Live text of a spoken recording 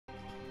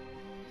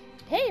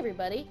Hey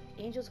everybody,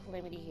 Angel's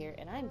Calamity here,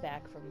 and I'm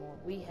back for more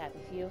We Happy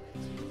Few.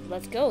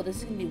 Let's go. This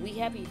is going to be We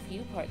Happy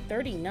Few part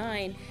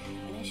 39,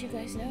 and as you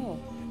guys know,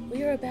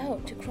 we are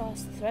about to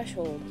cross the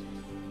threshold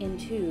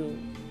into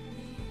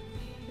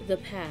the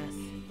path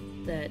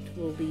that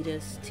will lead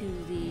us to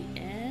the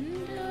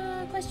end,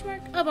 question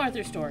mark, of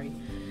Arthur's story.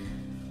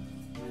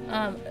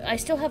 I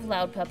still have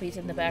loud puppies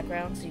in the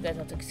background, so you guys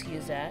have to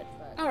excuse that.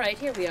 Alright,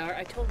 here we are.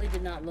 I totally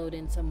did not load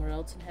in somewhere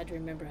else and had to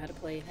remember how to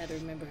play and had to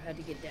remember how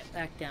to get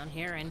back down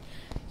here and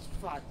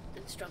fought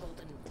and struggled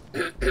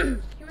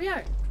and here we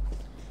are.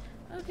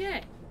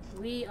 Okay.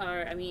 We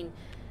are,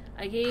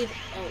 I gave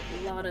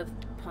a lot of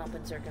pomp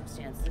and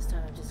circumstance. This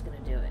time I'm just gonna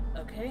do it.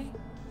 Okay?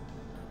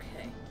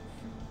 Okay.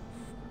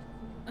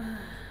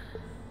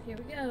 Here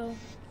we go.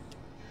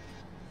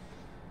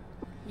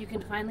 You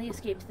can finally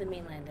escape to the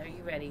mainland. Are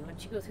you ready?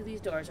 Once you go through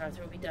these doors,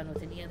 Arthur will be done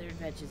with any other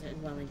adventures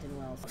in Wellington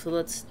Wells. So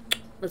let's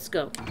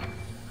go.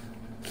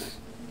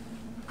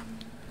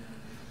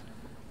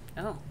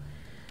 Oh.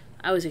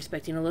 I was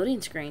expecting a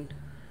loading screen.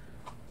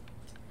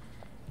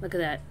 Look at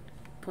that.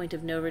 Point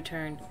of no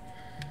return.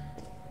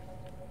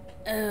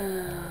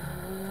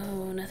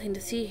 Oh, nothing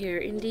to see here.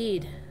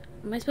 Indeed.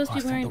 Am I supposed to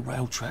be wearing... I thought the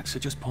rail tracks are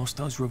just past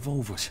those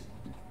revolvers.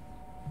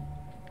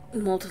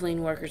 Multilane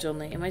workers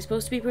only. Am I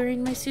supposed to be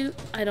wearing my suit?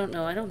 I don't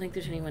know. I don't think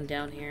there's anyone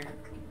down here.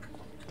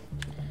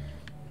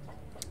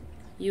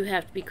 You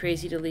have to be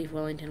crazy to leave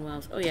Wellington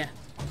Wells. Oh, yeah.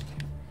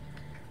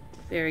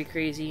 Very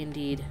crazy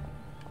indeed.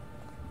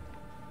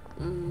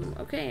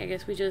 Okay, I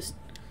guess we just...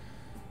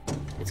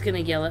 It's gonna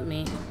yell at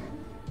me.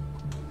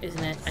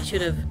 Isn't it? I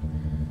should have...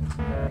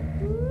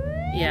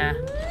 Yeah.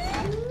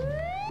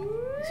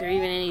 Is there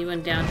even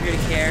anyone down here to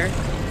care?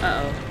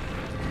 Uh-oh.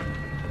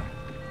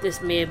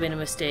 This may have been a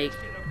mistake.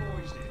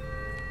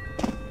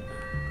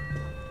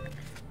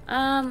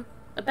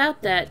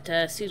 About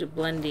that suit of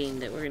blending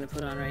that we're gonna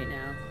put on right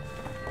now.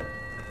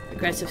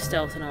 Aggressive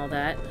stealth and all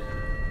that.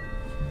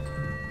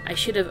 I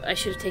should have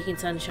taken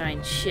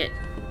sunshine. Shit.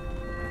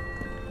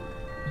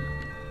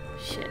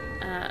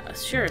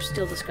 Sure,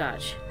 still the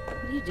scotch.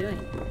 What are you doing?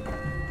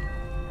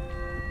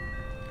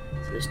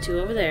 So there's two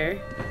over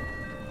there.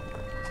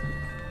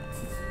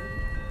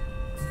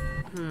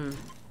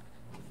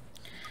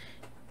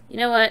 You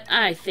know what?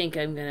 I think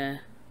I'm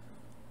gonna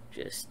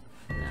just...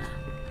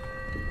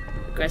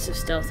 Aggressive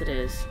stealth it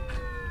is.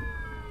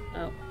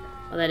 Oh.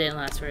 Well, that didn't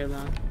last very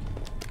long.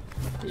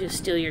 You just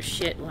steal your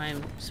shit while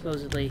I'm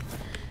supposedly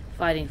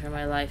fighting for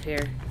my life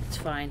here. It's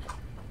fine.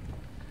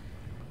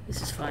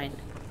 This is fine.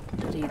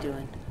 What are you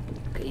doing?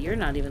 Okay, you're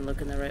not even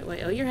looking the right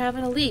way. Oh, you're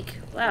having a leak.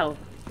 Wow.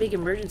 Big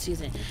emergency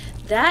thing.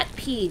 That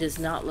pee does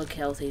not look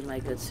healthy, my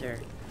good sir.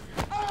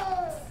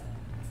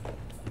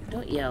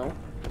 Don't yell.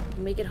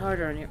 Make it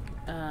harder on your...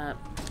 I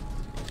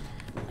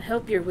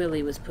hope your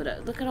willy was put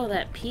out. Look at all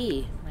that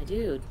pee. My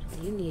dude,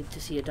 you need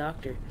to see a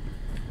doctor.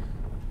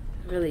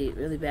 Really,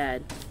 really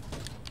bad.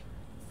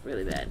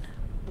 Really bad.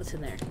 What's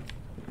in there?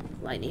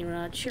 Lightning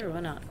rod? Sure,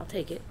 why not? I'll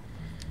take it.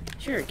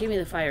 Sure, give me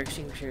the fire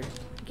extinguisher.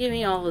 Give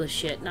me all of the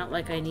shit, not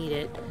like I need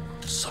it.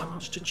 So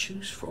much to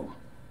choose from.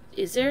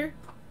 Is there?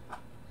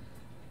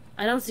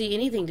 I don't see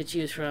anything to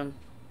choose from.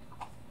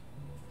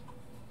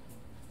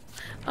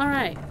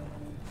 Alright.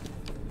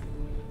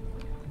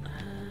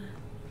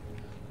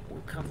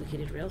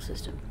 Complicated rail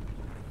system.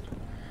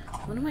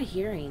 What am I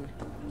hearing?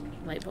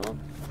 Light bulb?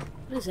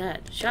 What is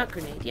that? Shot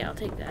grenade. Yeah, I'll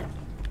take that.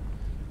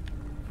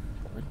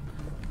 What?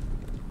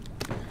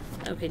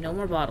 Okay, no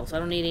more bottles. I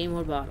don't need any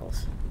more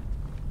bottles.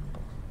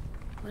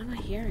 What am I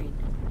hearing?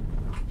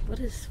 What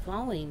is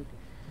falling?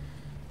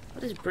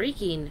 What is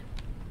breaking?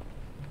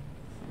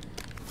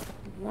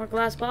 More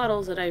glass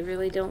bottles that I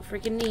really don't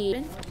freaking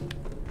need.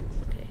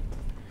 Okay.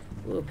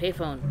 Ooh, a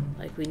payphone.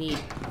 Like we need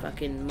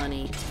fucking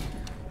money.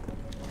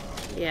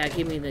 Yeah,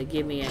 give me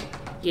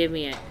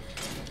it.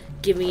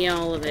 Give me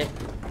all of it.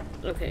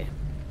 Okay.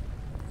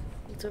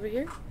 What's over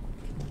here?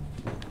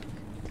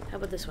 How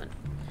about this one?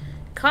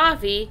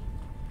 Coffee?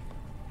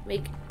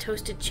 Make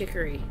toasted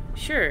chicory.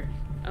 Sure.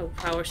 Oh,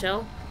 power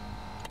cell?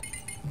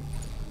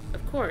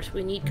 Of course,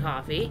 we need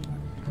coffee.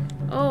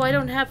 Oh, I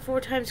don't have 4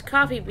 times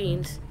coffee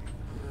beans.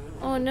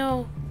 Oh,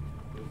 no.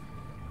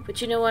 But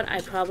you know what?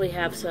 I probably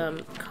have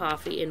some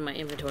coffee in my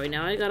inventory.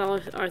 Now I got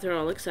Arthur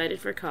all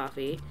excited for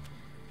coffee.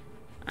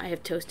 I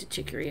have toasted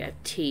chicory, I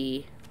have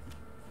tea,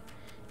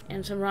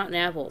 and some rotten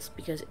apples,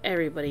 because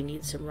everybody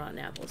needs some rotten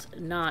apples.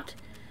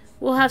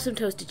 We'll have some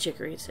toasted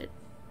chicory instead.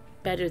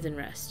 Better than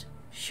rest.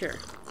 Sure.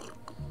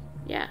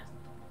 Yeah.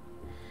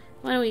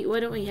 Why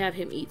don't we have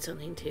him eat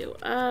something too?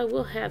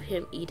 We'll have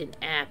him eat an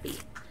appy.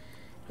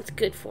 It's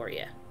good for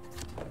you.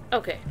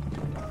 Okay.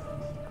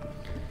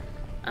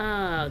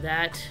 Oh,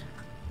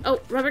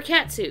 rubber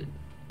cat suit.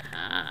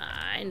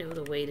 I know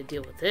the way to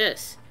deal with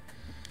this.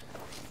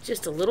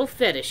 Just a little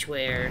fetish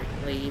wear,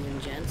 ladies and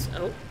gents.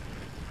 Oh.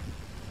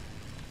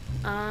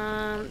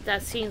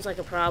 That seems like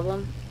a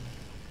problem.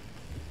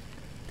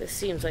 This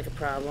seems like a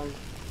problem.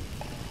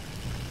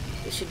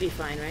 This should be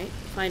fine, right?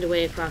 Find a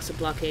way across the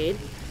blockade.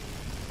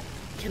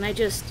 Can I...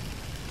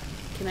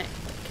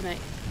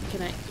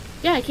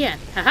 Yeah, I can.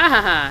 Ha ha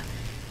ha ha!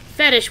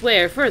 Fetish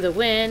wear for the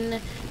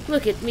win.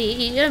 Look at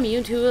me,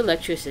 immune to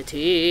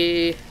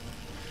electricity.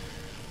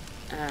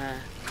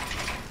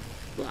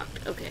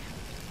 Blocked. Okay.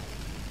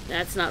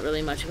 That's not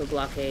really much of a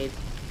blockade.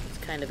 It's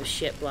kind of a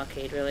shit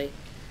blockade, really.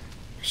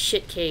 A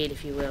shitcade,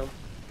 if you will.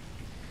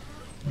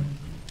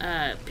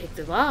 Pick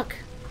the lock.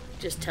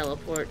 Just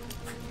teleport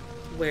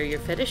where your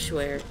fetish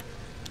wear.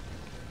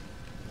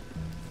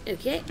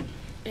 Okay.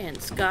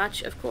 And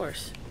scotch, of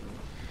course.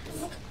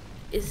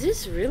 Is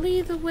this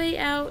really the way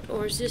out,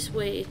 or is this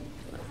way...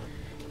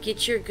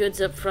 Get your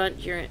goods up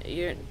front.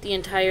 The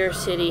entire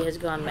city has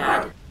gone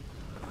mad.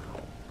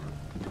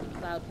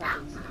 Loud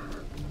puppets.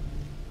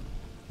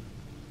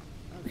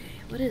 Okay,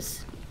 what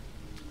is...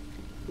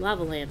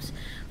 Lava lamps.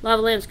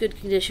 Lava lamps, good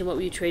condition. What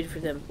will you trade for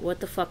them?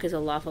 What the fuck is a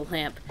lava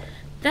lamp?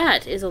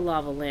 That is a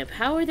lava lamp.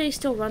 How are they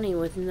still running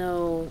with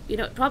no... You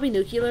know, probably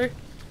nuclear.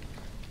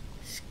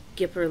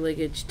 Skipper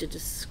liggage to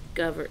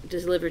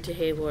deliver to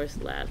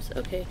Hayworth Labs.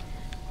 Okay.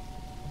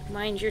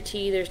 Mind your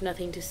tea, there's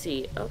nothing to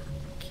see.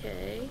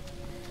 Okay.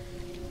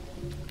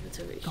 That's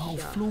a The whole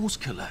floor's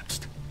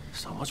collapsed.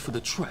 So much for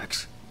the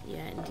tracks.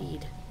 Yeah,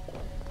 indeed.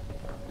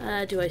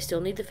 Do I still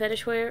need the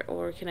fetish wear,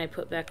 or can I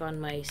put back on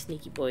my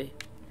sneaky boy?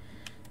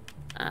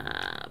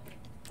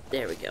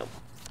 There we go.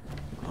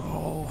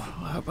 Oh,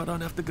 I hope I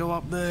don't have to go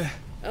up there.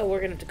 Oh, we're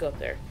gonna have to go up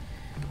there.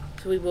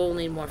 So we will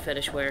need more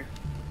fetish wear.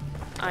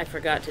 I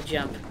forgot to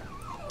jump.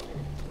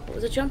 What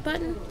was the jump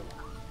button?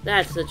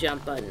 That's the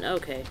jump button.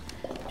 Okay.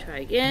 Try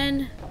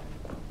again.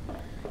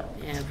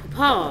 And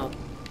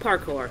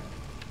parkour.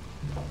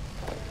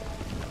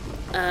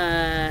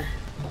 I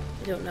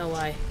don't know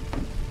why.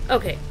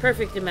 Okay,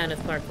 perfect amount of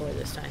parkour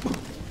this time.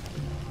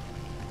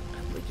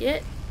 Up we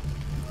get.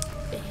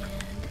 And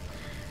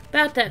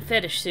about that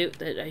fetish suit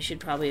that I should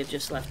probably have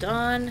just left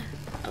on.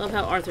 I love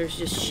how Arthur's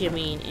just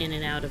shimmying in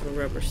and out of a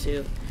rubber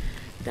suit.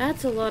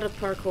 That's a lot of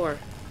parkour.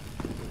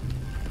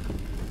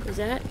 Is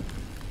that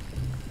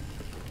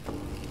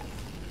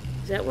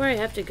where I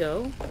have to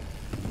go?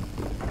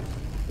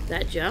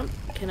 That jump?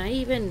 Can I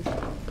even...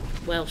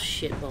 Well,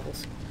 shit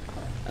balls.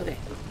 Okay.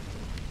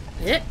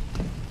 Hit.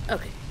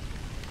 Okay.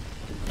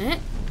 Hit.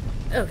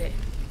 Okay.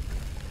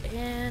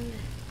 And...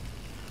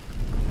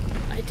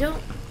 I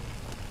don't...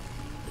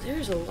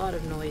 There's a lot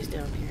of noise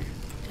down here.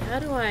 How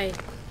do I...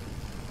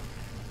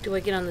 Do I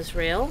get on this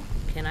rail?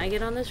 Can I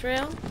get on this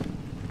rail?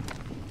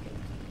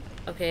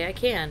 Okay, I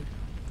can.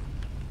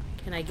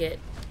 Can I get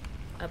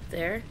up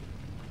there?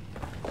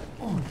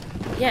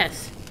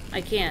 Yes,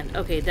 I can.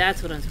 Okay,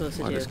 that's what I'm supposed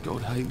to do. Why does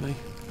God hate me?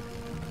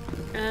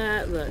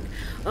 Look.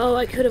 Oh,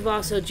 I could have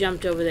also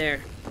jumped over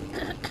there.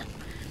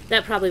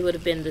 That probably would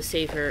have been the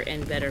safer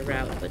and better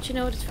route, but you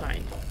know what? It's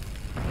fine.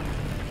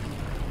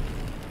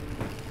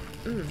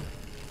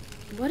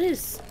 What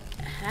is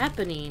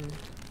happening?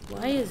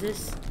 Why is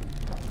this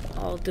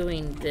all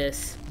doing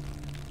this?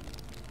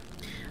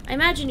 I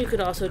imagine you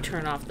could also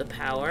turn off the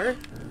power,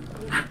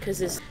 because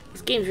this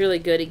game's really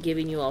good at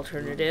giving you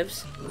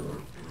alternatives.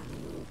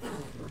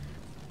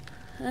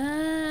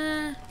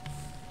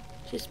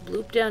 Just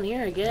bloop down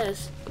here, I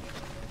guess.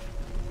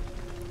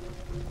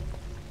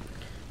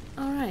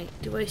 Alright,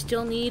 do I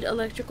still need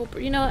electrical...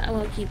 You know what? I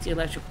want to keep the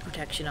electrical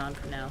protection on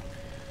for now.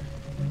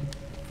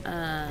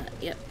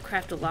 Yep,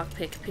 craft a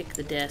lockpick, pick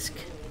the desk.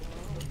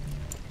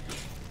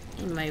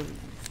 In my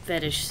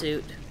fetish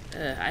suit.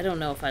 I don't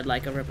know if I'd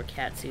like a rubber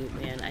cat suit,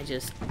 man. I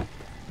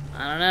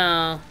don't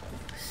know.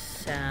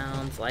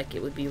 Sounds like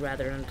it would be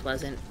rather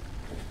unpleasant.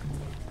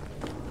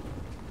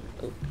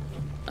 Oh,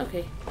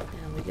 okay,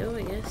 down we go,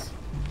 I guess.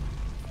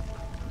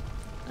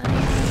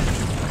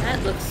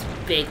 That looks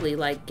vaguely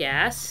like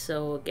gas,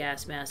 so a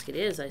gas mask it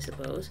is, I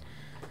suppose.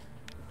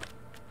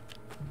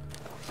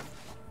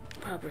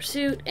 Proper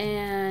suit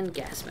and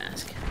gas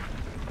mask.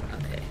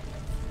 Okay.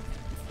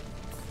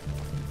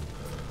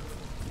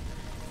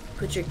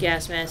 Put your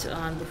gas mask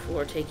on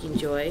before taking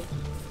joy.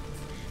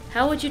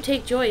 How would you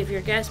take joy if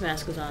your gas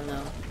mask was on,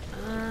 though?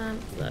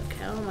 Look,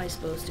 how am I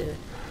supposed to...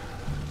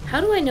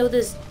 How do I know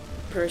this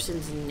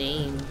person's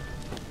name?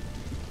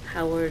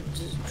 Howard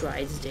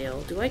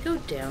Drysdale. Do I go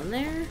down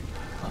there?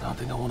 I don't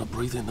think I want to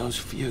breathe in those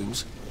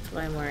fumes. That's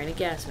why I'm wearing a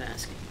gas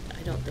mask.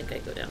 I don't think I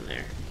go down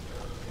there.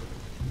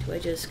 Do I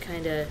just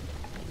kind of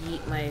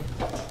yeet my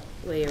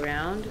way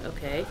around?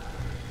 Okay.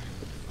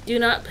 Do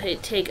not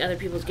take other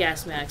people's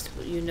gas masks,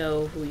 but you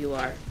know who you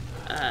are.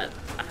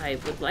 I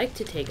would like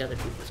to take other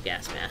people's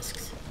gas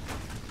masks.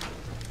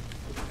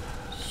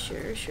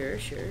 Sure.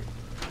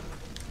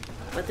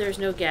 But there's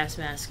no gas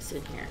masks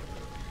in here.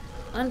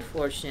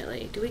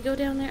 Unfortunately. Do we go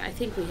down there? I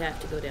think we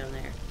have to go down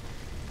there.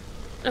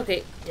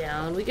 Okay,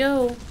 down we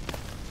go.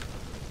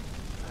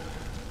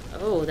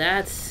 Oh,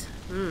 that's...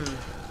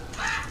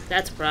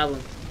 That's a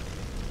problem.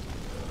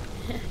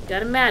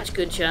 Got a match,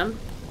 good chum.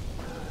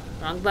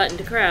 Wrong button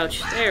to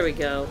crouch. There we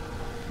go.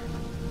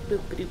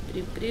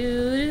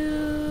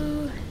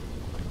 Boop-a-doop-a-doop-a-doo.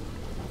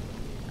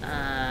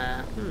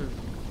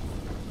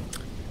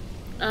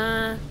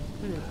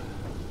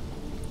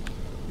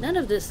 None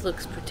of this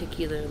looks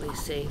particularly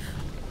safe.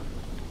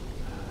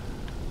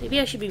 Maybe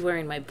I should be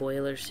wearing my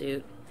boiler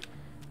suit.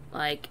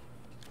 Like,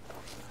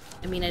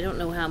 I mean, I don't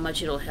know how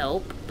much it'll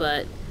help,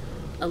 but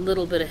a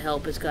little bit of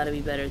help has got to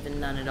be better than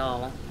none at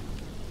all.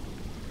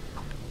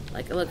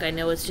 Like, look, I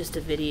know it's just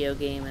a video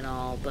game and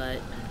all, but...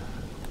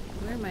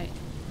 Where am I?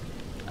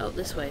 Oh,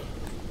 this way.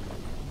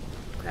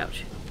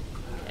 Crouch.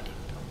 Okay.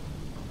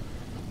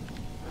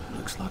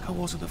 Looks like I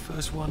wasn't the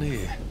first one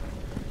here.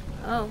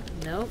 Oh,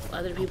 no.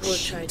 Other people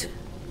have tried to...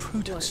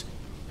 Prudence.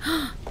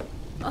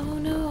 Oh,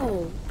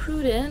 no.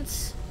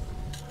 Prudence.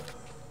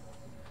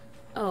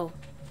 Oh.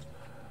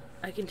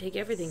 I can take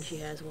everything she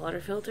has.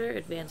 Water filter,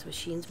 advanced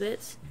machines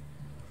bits.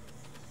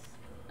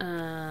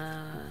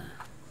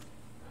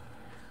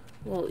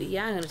 Well,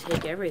 yeah, I'm gonna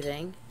take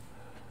everything.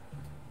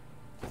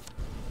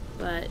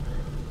 But...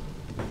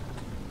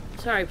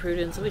 Sorry,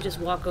 Prudence. Let me just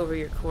walk over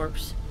your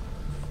corpse.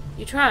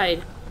 You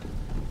tried.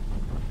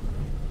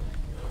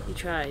 You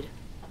tried.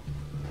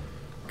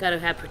 Gotta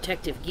have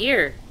protective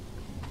gear.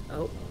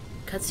 Oh.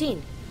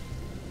 Cutscene.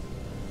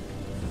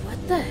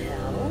 What the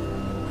hell?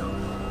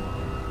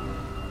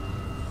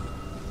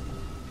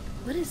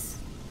 What is...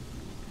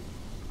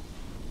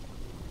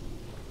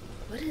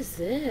 What is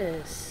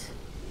this?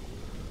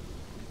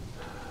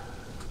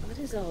 What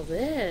is all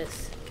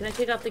this? Can I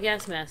take off the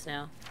gas mask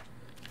now?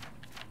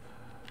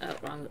 Oh,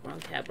 wrong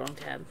tab, wrong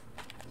tab.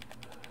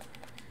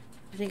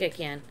 I think I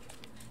can.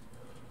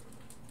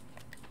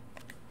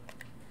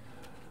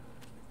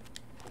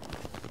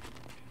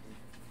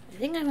 I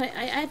think I might...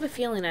 I have a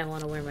feeling I want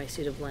to wear my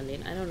suit of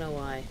blending. I don't know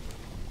why.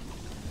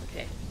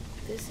 Okay.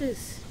 This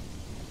is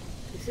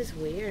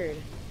weird.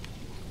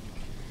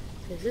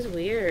 This is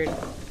weird.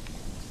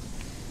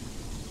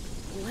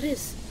 What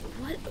is...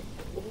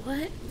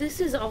 What?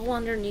 This is all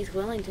underneath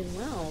Wellington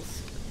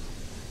Wells.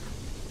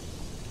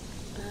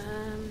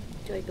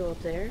 Do I go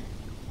up there?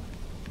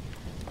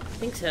 I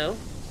think so.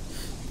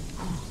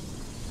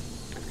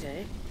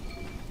 Okay.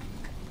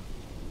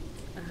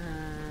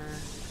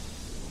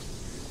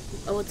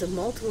 Oh, it's a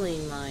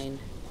multiline mine.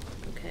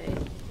 Okay.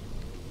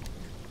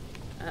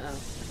 Uh-oh.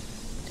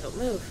 Don't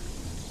move.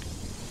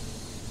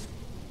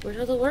 Where's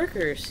all the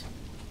workers?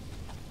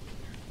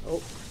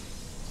 Oh.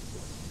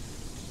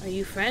 Are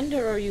you friend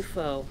or are you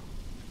foe?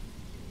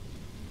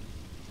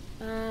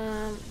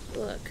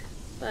 Look.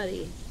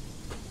 Buddy.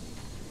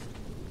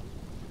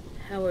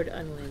 Howard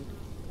Unwin.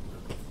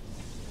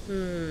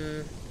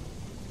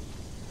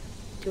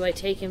 Do I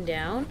take him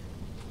down?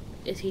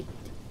 Is he...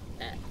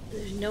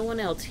 there's no one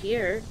else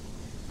here.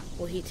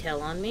 Will he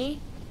tell on me?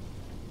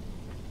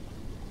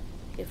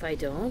 If I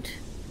don't?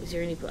 Is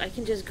there any... I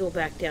can just go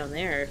back down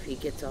there if he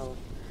gets all...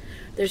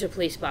 There's a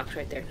police box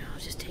right there. No, I'll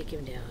just take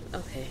him down.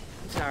 Okay.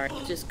 I'm sorry.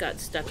 Just got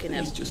stuck in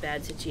a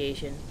bad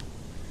situation.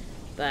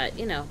 But,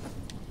 you know.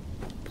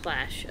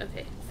 Flash.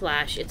 Okay.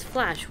 Flash. It's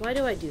Flash. Why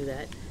do I do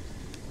that?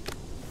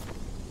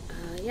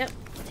 Yep.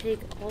 Take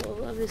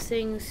all of his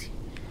things.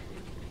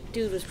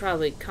 Dude was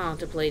probably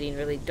contemplating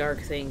really dark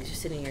things,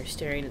 just sitting here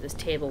staring at this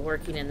table,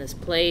 working in this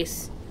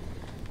place.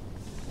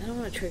 I don't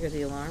want to trigger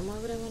the alarm. Why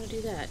would I want to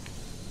do that?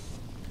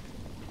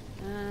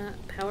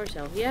 Power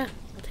cell. Yeah,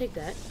 I'll take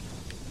that.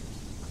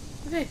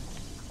 Okay.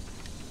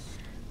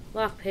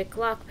 Lockpick,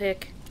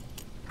 lockpick.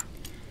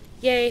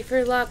 Yay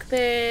for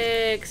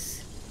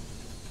lockpicks!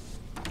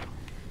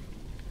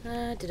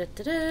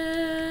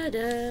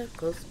 Da-da-da-da-da.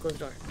 Close the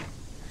door.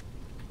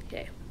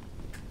 Okay.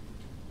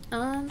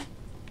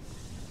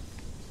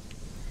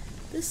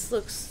 This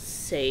looks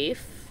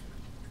safe.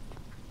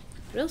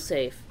 Real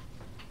safe.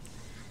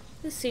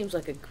 This seems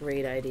like a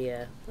great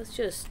idea. Let's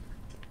just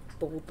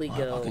boldly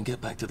go. I can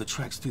get back to the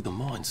tracks through the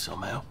mine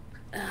somehow.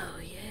 Oh,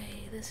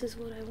 yay. This is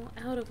what I want.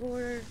 Out of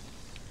order.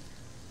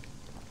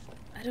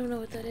 I don't know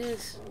what that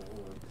is.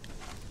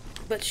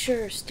 But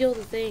sure, steal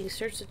the thing.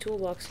 Search the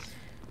toolbox.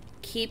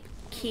 Keep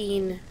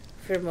keen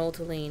for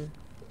multiline.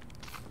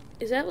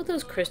 Is that what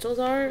those crystals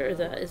are? Or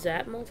is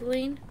that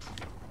multiline?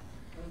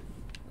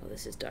 Oh,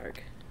 this is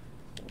dark.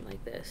 I don't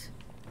like this.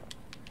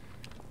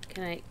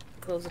 Can I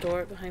close the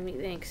door behind me?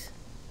 Thanks.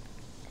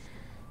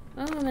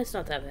 Oh, that's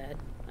not that bad.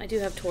 I do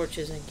have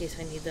torches in case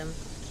I need them.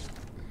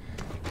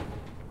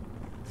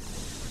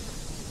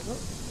 Oh.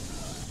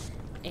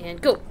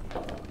 And go!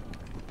 Oh,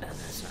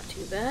 that's not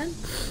too bad.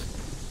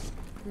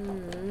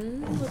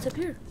 What's up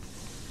here?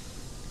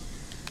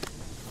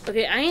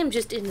 Okay, I am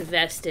just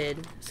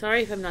invested.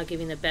 Sorry if I'm not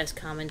giving the best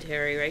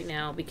commentary right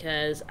now,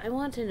 because I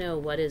want to know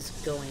what is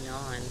going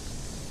on.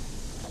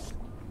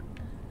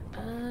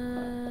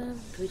 Can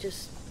we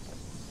just...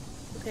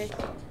 Okay.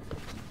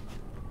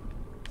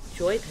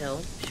 Joy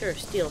pill? Sure,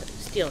 steal it.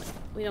 Steal it.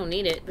 We don't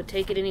need it, but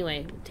take it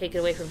anyway. Take it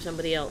away from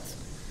somebody else.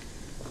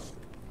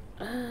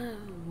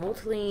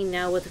 Multiline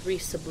now with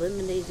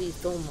resubliminated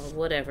film or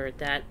whatever,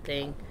 that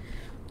thing.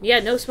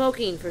 Yeah, no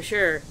smoking for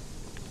sure.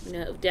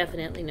 No,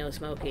 definitely no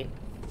smoking.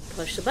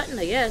 Push the button,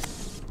 I guess.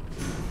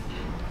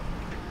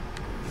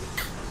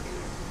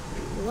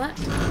 What?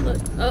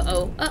 Look.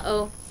 Uh-oh.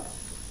 Uh-oh.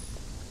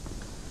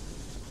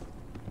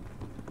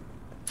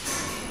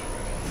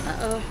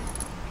 Uh-oh.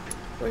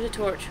 Where's a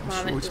torch? I'm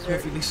sure it's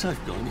perfectly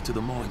safe going into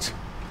the mines.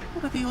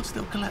 What are the odds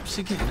they'll collapse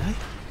again, eh?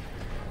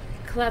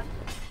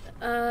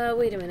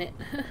 Wait a minute.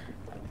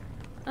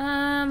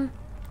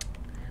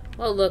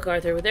 Well, look,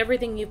 Arthur, with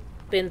everything you've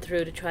been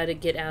through to try to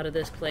get out of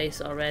this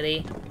place already.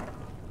 Look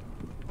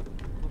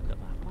at that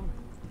one.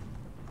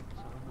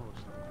 It's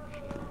almost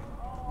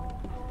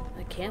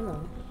A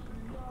camel?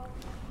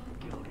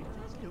 God, it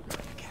does look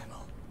like a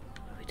camel.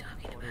 What are we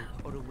talking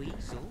about? Or a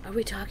weasel. Are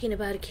we talking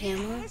about a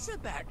camel? Yes,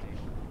 about it.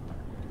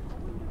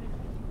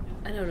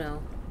 I don't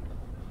know.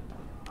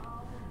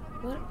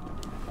 What?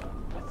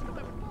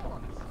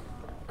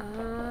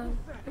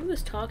 Who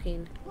was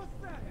talking?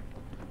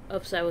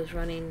 Oops, I was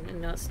running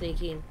and not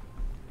sneaking.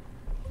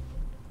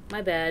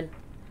 My bad.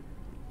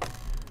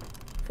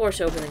 Force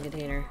open the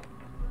container.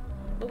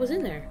 What was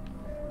in there?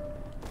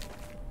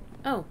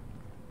 Oh.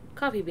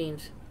 Coffee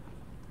beans.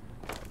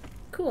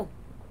 Cool.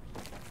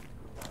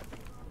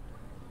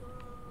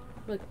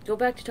 Look, go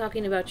back to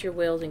talking about your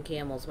whales and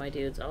camels, my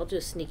dudes. I'll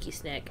just sneaky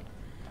snack.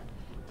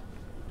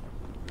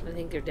 I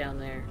think they're down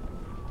there.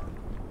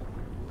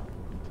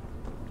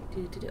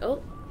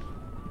 Oh!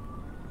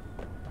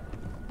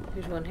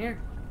 There's one here.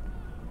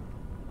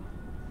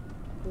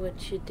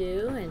 What you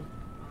doing?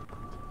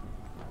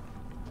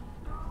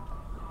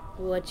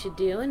 What you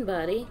doing,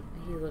 buddy?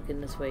 He's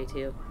looking this way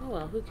too. Oh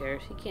well, who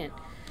cares? He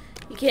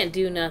can't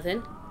do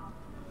nothing.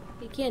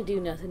 He can't do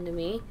nothing to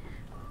me.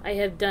 I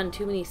have done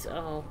too many.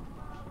 Oh.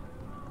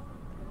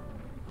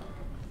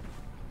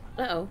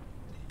 Uh-oh.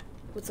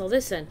 What's all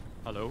this then?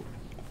 Hello.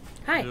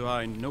 Hi. Do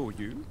I know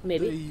you?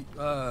 Maybe.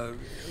 The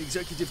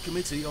executive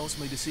committee asked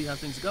me to see how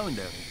things are going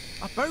down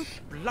here. About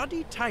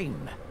bloody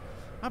time.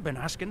 I've been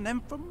asking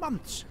them for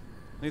months.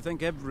 They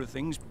think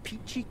everything's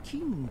peachy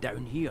keen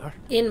down here.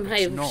 In my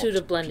It's not suit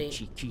of blending.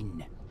 peachy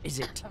keen, is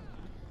it?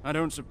 I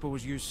don't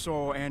suppose you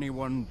saw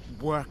anyone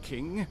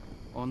working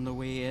on the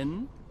way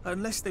in?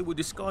 Unless they were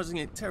disguising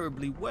it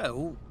terribly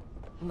well,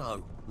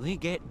 no. They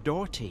get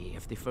dirty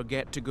if they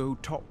forget to go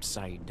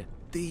topside.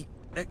 The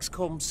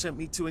XCOM sent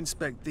me to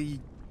inspect the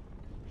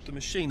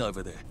machine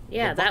over there.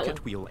 Yeah, the that bucket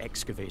one. wheel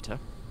excavator.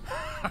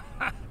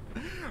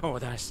 Oh,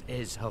 this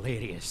is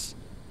hilarious.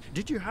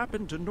 Did you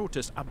happen to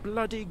notice a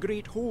bloody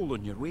great hole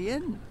on your way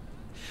in?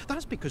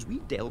 That's because we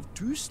delved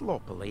too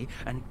sloppily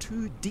and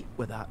too deep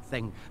with that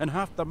thing, and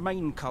half the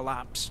mine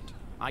collapsed.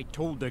 I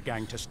told the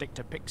gang to stick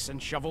to picks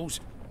and shovels.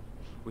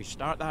 We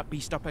start that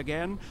beast up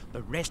again,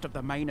 the rest of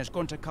the mine is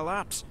going to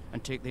collapse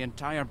and take the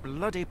entire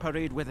bloody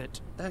parade with it.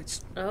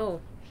 That's Oh.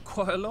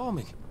 quite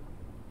alarming.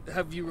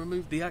 Have you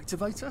removed the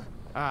activator?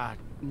 Ah,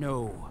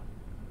 no.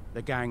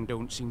 The gang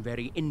don't seem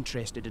very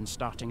interested in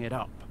starting it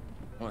up.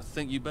 I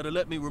think you better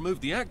let me remove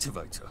the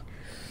activator.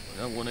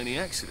 I don't want any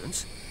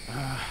accidents.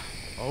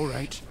 All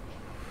right.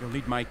 You'll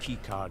need my key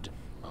card.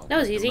 That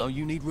was easy. No,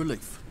 you need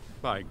relief.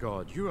 By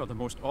God, you are the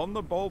most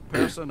on-the-ball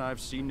person I've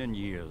seen in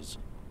years.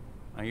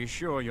 Are you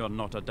sure you're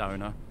not a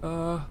downer?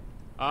 Oh.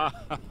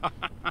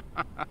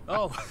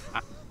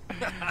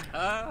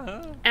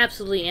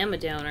 Absolutely am a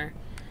downer.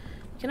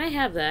 Can I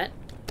have that?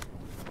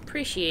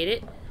 Appreciate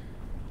it.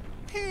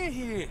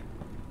 Here.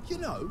 You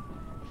know,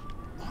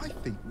 I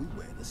think we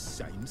wear the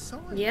same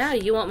size. Yeah,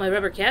 you want my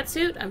rubber cat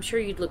suit? I'm sure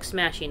you'd look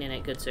smashing in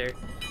it, good sir.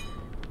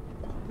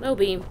 No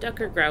beam, duck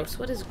or grouse.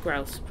 What is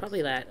grouse?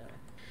 Probably that.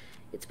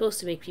 It's supposed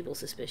to make people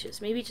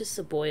suspicious. Maybe just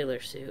a boiler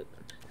suit.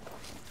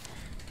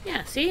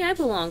 Yeah, see? I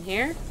belong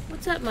here.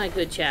 What's up, my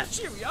good chap?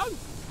 Cheerio!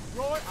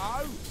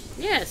 Right-o!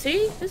 Yeah,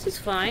 see? This is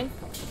fine.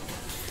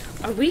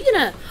 Are we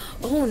gonna...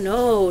 Oh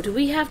no, do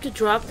we have to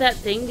drop that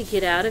thing to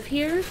get out of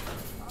here?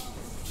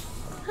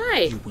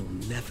 Hi. You will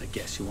never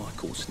guess who I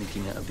call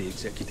sneaking out of the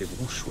executive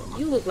washroom.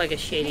 You look like a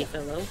shady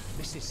fellow.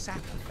 Mrs. Sapper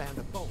found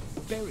a bomb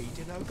buried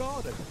in her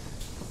garden.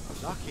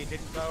 Lucky it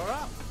didn't blow her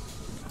up.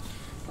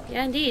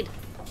 Yeah, indeed.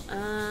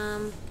 I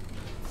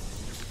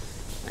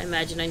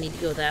imagine I need to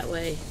go that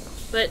way.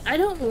 But I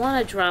don't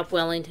want to drop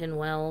Wellington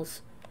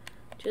Wells.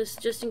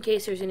 Just in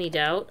case there's any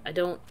doubt. I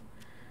don't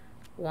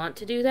want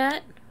to do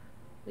that.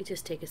 We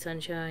just take a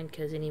sunshine,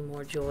 because any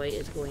more joy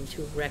is going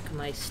to wreck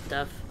my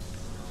stuff.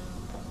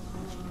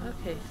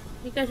 Okay.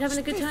 You guys having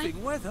a good time?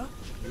 Spiffing weather.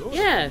 Yours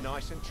Yeah. is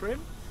nice and trim.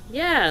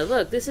 Yeah,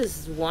 look, this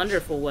is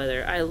wonderful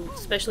weather. I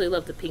especially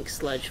love the pink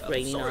sludge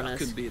raining Sorry on I us.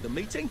 couldn't be at the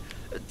meeting.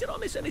 Did I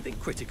miss anything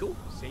critical?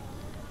 See?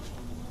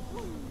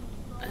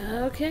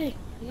 Okay.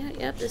 Yeah,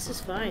 yep, this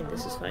is fine.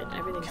 This is fine.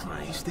 Everything's Can I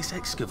fine. use this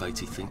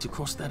excavator thing to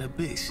cross that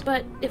abyss?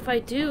 But if I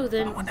do,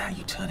 then... I wonder how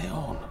you turn it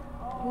on.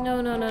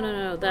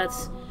 No.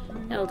 That's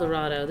El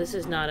Dorado. This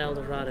is not El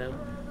Dorado.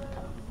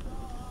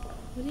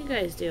 What are you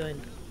guys doing?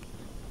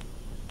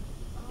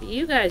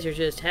 You guys are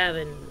just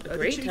having a The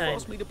great chief time.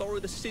 asked me to borrow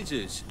the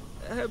scissors.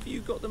 Have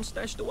you got them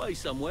stashed away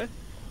somewhere?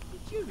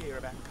 Did you hear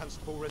about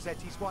Constable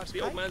Rossetti's wife's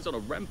The old case? man's on a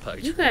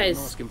rampage. You I'm guys,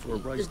 asking for a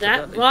raise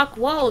that today. rock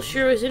wall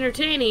sure is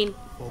entertaining.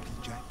 Foggy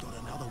Jack got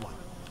another one.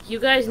 You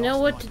guys know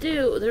what to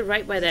do. They're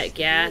right by that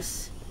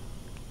gas.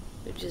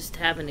 They're just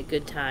having a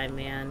good time,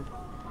 man.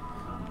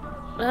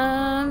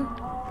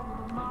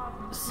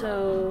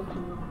 So,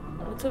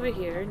 what's over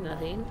here?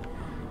 Nothing.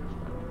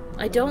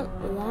 I don't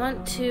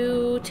want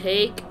to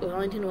take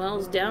Wellington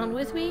Wells down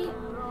with me.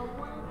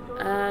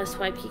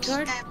 Swipe key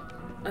card.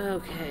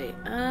 Okay,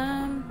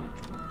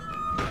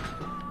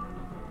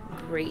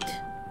 Great.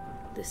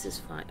 This is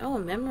fine. Oh, a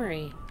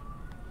memory.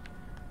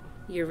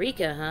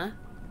 Eureka, huh?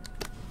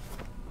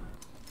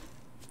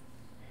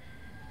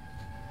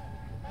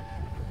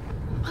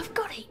 I've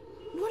got it.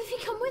 What if you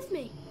come with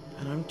me?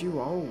 And I'm too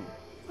old.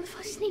 What if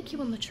I sneak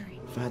you on the train?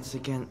 That's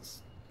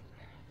against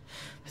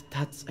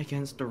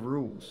the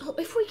rules. Oh,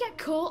 if we get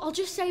caught, I'll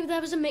just say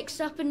there was a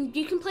mix-up and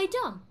you can play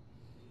dumb.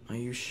 Are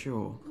you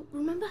sure?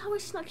 Remember how I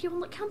snuck you on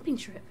that camping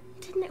trip?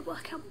 Didn't it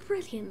work out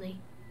brilliantly?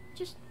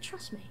 Just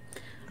trust me.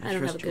 I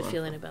don't have a good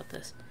feeling about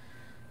this.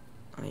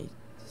 I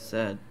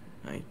said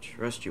I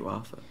trust you,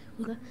 Arthur.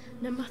 Well,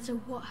 no matter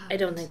what happens... I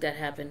don't think that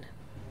happened.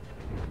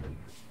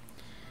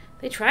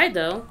 They tried,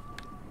 though.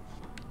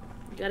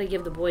 You gotta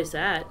give the boys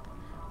that.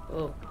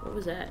 Oh, what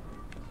was that?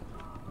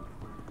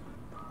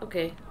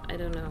 Okay, I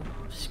don't know.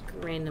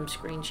 Random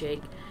screen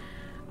shake.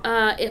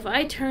 If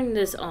I turn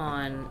this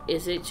on,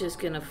 is it just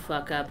gonna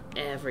fuck up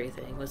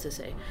everything? What's it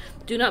say?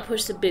 Do not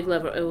push the big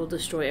lever, it will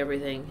destroy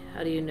everything.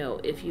 How do you know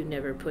if you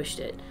never pushed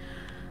it?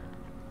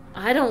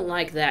 I don't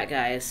like that,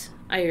 guys.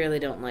 I really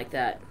don't like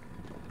that.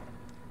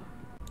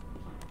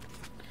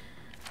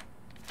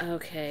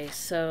 Okay,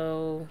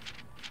 so...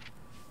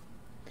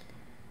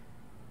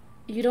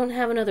 You don't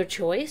have another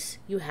choice?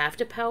 You have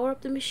to power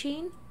up the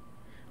machine?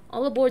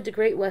 All aboard the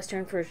Great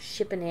Western for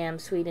Chippenham,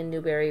 Sweden,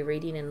 Newbury,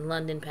 Reading, and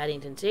London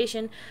Paddington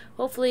Station.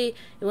 Hopefully,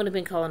 it wouldn't have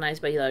been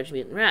colonized by large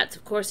mutant rats.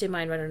 Of course, they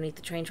mined right underneath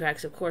the train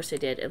tracks. Of course they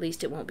did. At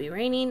least it won't be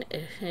raining,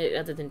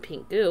 other than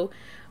pink goo.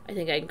 I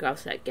think I can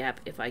cross that gap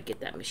if I get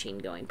that machine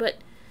going. But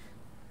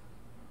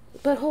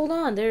hold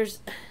on. There's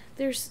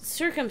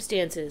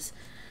circumstances.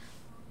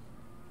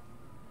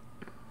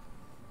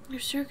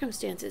 There's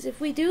circumstances.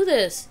 If we do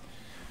this...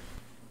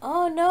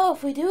 Oh no,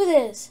 if we do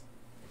this,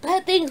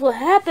 bad things will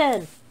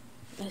happen.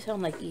 I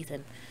sound like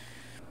Ethan.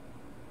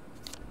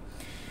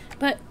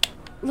 But,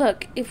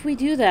 look, if we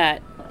do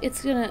that,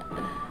 it's gonna...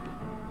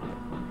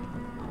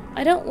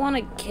 I don't want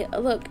to kill...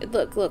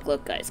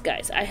 Look,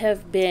 guys. I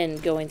have been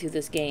going through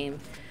this game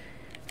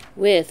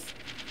with...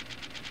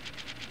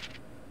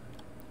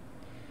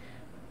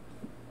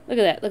 Look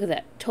at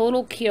that.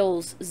 Total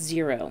kills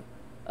 0.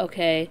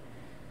 Okay?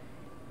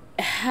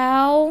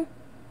 How...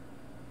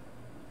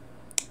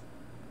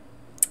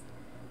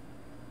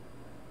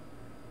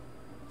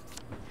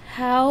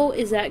 How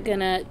is that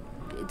gonna...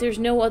 There's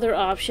no other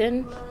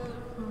option.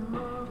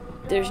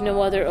 There's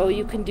no other, oh,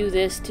 you can do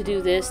this to do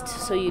this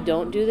so you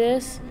don't do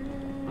this.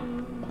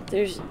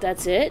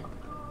 That's it?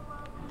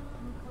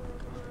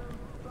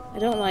 I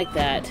don't like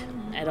that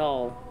at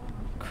all.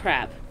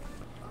 Crap.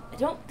 I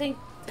don't think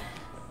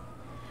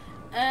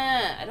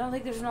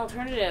there's an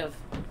alternative.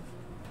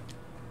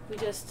 We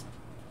just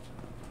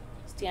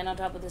stand on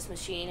top of this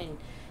machine and...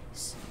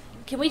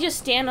 Can we just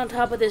stand on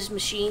top of this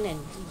machine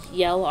and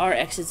yell our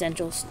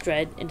existential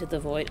dread into the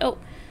void? Oh,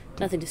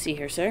 nothing to see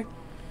here, sir.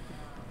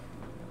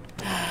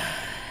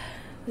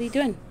 What are you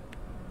doing?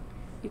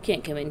 You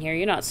can't come in here.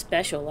 You're not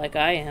special like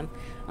I am.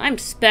 I'm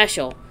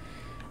special.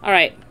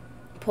 Alright.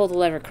 Pull the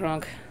lever,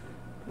 Kronk.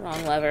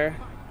 Wrong lever.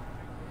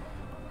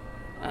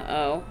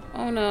 Uh-oh.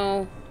 Oh,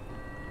 no.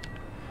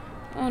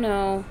 Oh,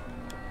 no.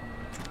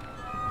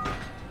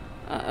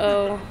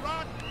 Uh-oh.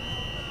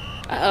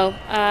 Uh-oh.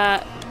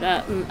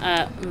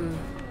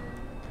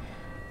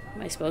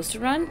 Am I supposed to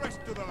run?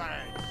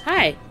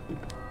 Hi.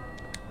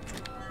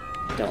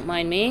 Don't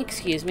mind me.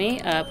 Excuse me.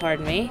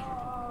 Pardon me.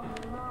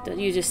 Don't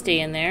you just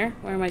stay in there.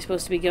 Where am I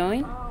supposed to be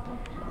going?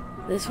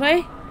 This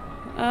way?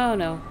 Oh,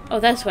 no. Oh,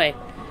 this way.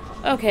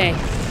 Okay.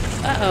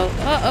 Uh-oh.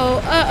 Uh-oh.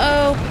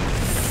 Uh-oh.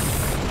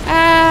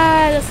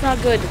 Ah, that's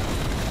not good.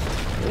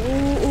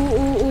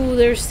 Ooh,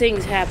 there's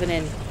things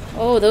happening.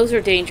 Oh, those are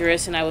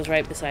dangerous, and I was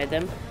right beside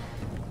them.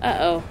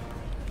 Uh-oh.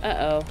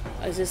 Uh-oh.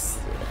 Is this...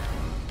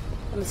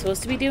 what I'm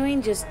supposed to be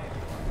doing? Just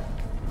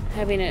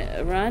having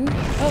a run?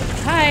 Oh,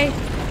 hi!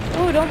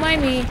 Oh, don't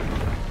mind me.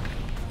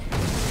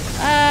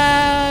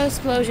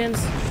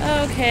 Explosions.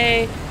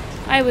 Okay.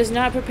 I was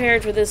not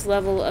prepared for this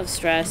level of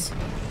stress.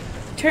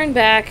 Turn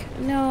back.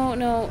 No.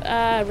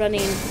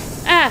 Running.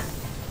 Ah!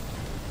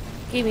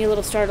 Gave me a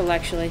little startle,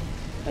 actually.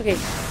 Okay.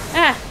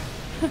 Ah!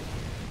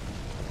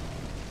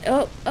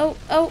 Oh.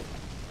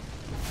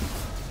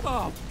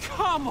 Oh,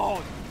 come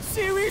on!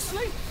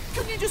 Seriously?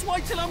 Couldn't you just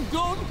wait till I'm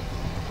gone?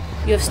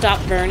 You have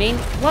stopped burning?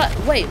 What?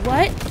 Wait,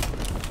 what?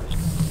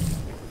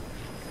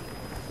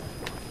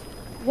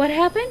 What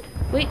happened?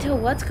 Wait till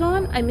what's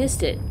gone? I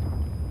missed it.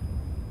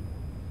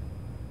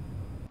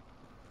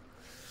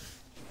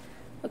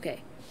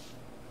 Okay.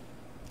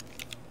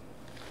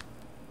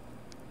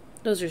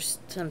 Those are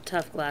some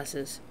tough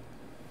glasses.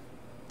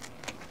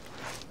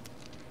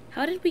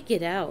 How did we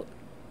get out?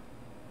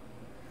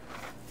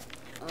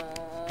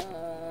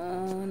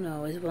 Oh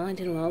no, is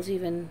Wellington Wells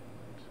even...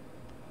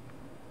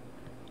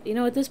 You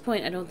know, at this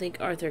point, I don't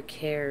think Arthur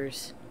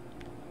cares.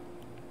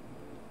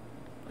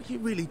 Are you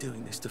really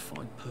doing this to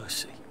find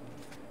Percy?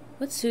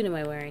 What suit am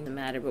I wearing? Doesn't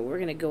matter, but we're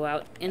gonna go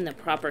out in the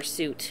proper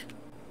suit.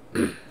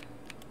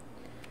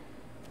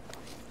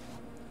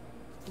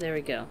 There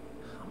we go.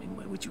 I mean,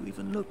 where would you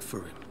even look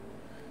for him?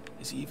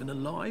 Is he even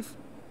alive?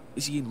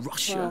 Is he in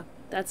Russia? Well,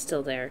 that's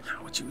still there.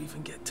 How would you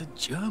even get to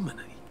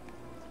Germany?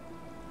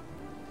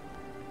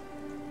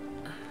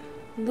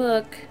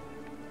 Look.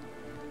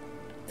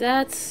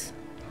 That's...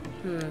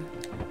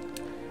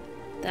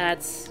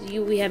 That's...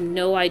 We have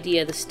no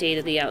idea the state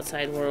of the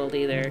outside world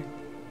either.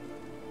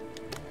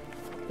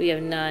 We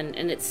have none.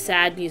 And it's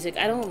sad music.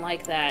 I don't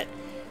like that.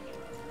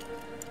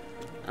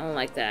 I don't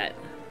like that.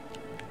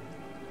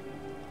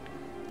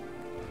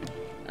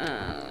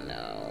 Oh,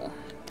 no.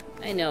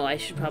 I know I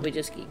should probably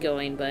just keep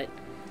going, but...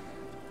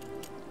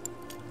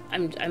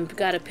 I'm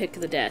gotta pick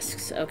the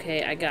desks,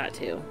 okay? I got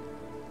to.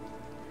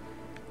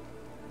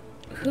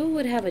 Who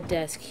would have a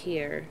desk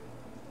here?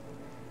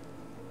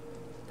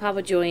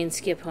 Papa Joy and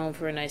Skip home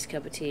for a nice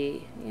cup of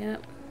tea.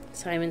 Yep.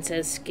 Simon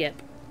says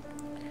skip.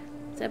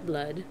 Is that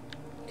blood?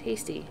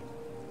 Tasty.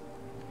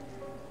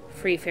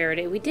 Free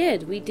Faraday. We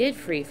did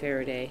free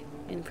Faraday.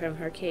 In from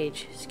her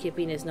cage.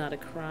 Skipping is not a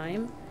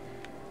crime.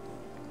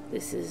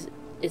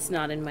 It's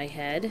not in my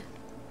head.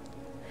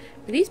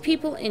 Were these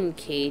people in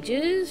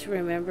cages?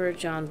 Remember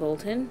John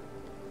Bolton?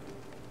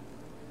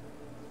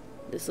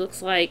 This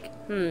looks like,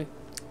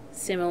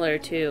 similar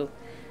to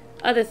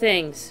other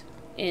things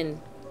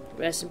in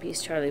Rest in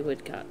Peace, Charlie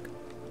Woodcock.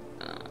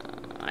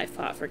 I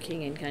fought for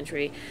king and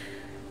country.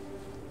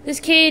 This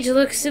cage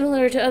looks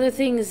similar to other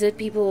things that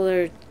people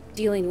are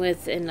dealing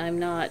with, and I'm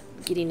not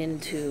getting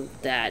into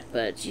that,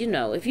 but you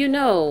know, if you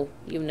know,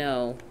 you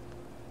know.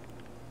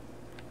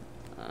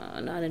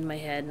 Not in my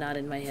head, not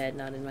in my head,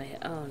 not in my head.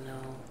 Oh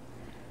no.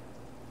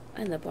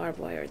 And the barbed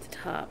wire at the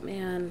top,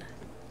 man.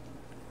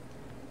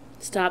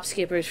 Stop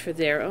skippers for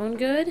their own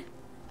good.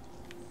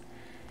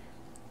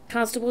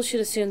 Constables should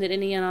assume that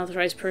any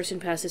unauthorized person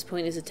past this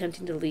point is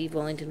attempting to leave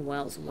Wellington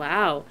Wells.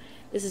 Wow.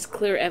 This is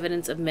clear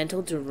evidence of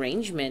mental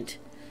derangement.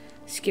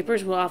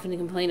 Skippers will often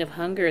complain of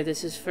hunger.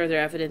 This is further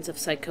evidence of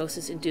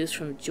psychosis induced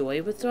from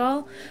joy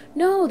withdrawal.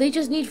 No, they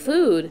just need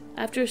food.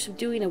 After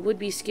subduing a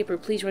would-be skipper,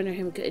 please render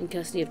him in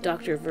custody of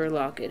Dr.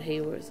 Verloc at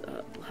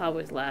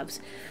Haworth Labs.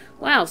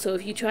 Wow, so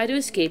if you try to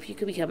escape, you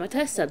could become a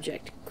test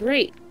subject.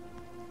 Great.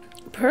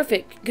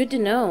 Perfect. Good to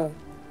know.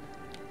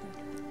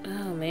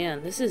 Oh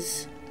man, this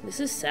is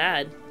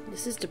sad.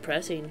 This is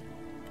depressing.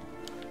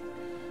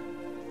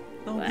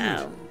 Oh,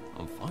 wow. Good.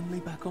 I'm finally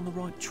back on the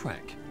right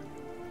track.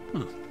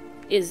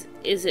 Is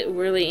it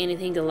really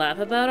anything to laugh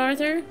about,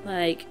 Arthur?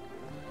 Like,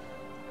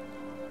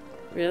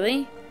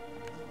 really?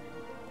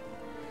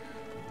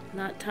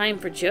 Not time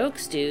for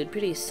jokes, dude.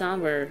 Pretty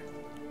somber.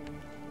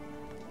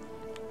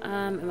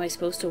 Am I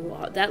supposed to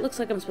walk? That looks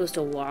like I'm supposed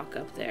to walk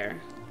up there.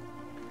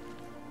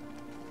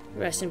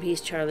 Rest in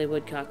peace, Charlie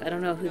Woodcock. I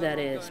don't know who that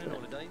is,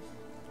 but...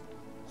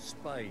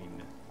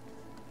 Spain.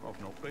 I've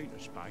not been to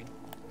Spain,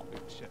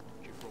 except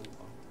Gibraltar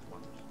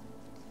once.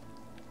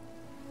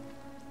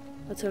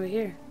 What's over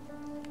here?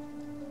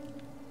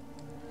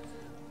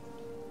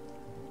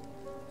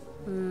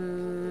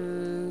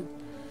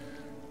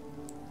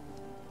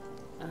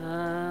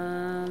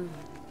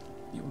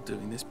 You're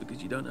doing this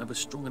because you don't have a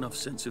strong enough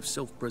sense of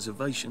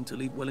self-preservation to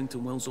leave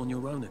Wellington Wells on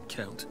your own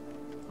account,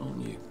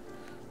 aren't you?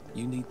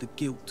 You need the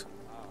guilt.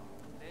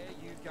 There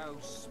you go,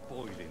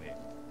 spoiling it.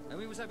 And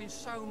we was having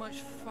so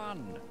much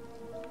fun.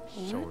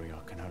 Sorry,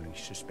 I can only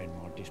suspend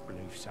my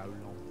disbelief so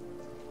long.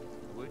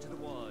 Word to the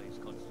wise,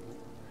 Constable.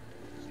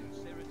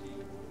 Sincerity.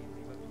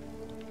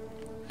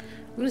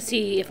 I'm gonna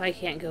see if I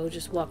can't go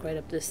just walk right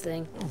up this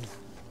thing.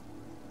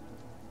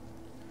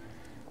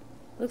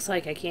 Looks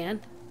like I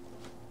can.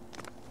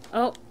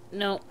 Oh,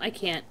 no, I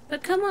can't.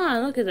 But come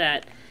on, look at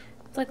that.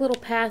 It's like a little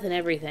path and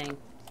everything.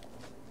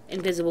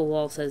 Invisible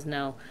wall says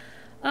no.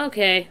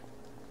 Okay.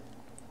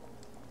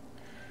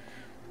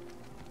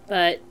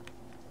 But,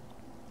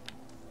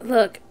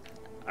 look,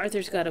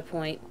 Arthur's got a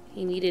point.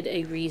 He needed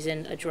a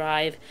reason, a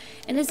drive.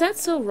 And is that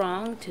so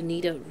wrong to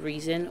need a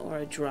reason or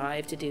a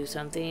drive to do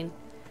something?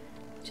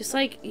 Just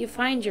like, you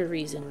find your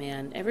reason,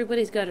 man.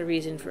 Everybody's got a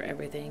reason for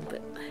everything,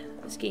 but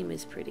this game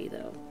is pretty,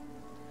 though.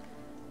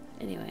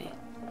 Anyway.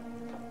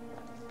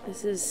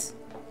 This is...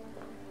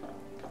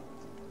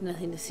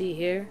 nothing to see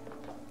here.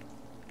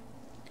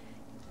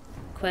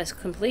 Quest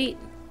complete.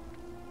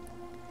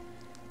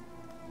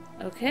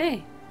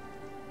 Okay.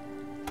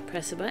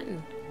 Press a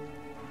button.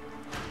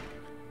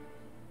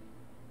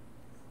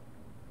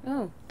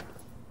 Oh.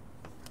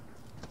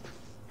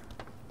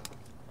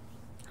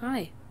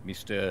 Hi.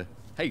 Mr.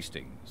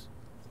 Hastings.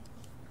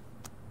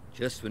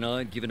 Just when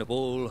I'd given up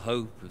all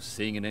hope of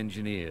seeing an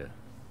engineer.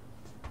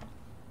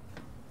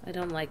 I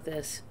don't like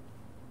this.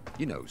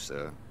 You know,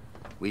 sir,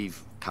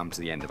 we've come to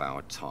the end of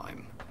our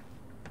time.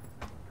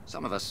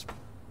 Some of us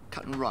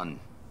cut and run.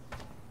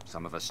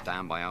 Some of us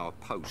stand by our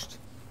post.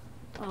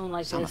 I don't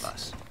like Some this. of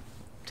us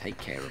take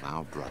care of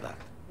our brother.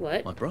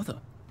 What? My brother?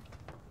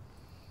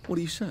 What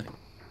are you saying?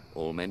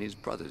 All men is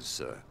brothers,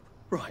 sir.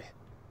 Right.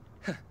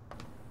 Huh.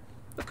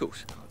 Of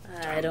course.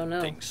 I don't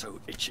know. Think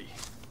so itchy.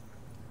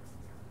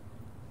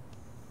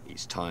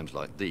 It's times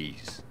like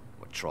these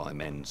what try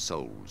men's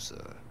souls,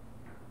 sir.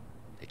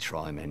 They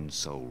try men's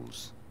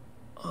souls.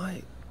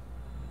 I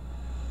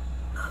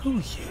know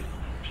you.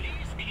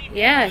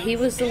 Yeah, he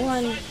was the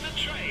one.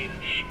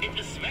 It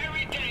is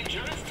very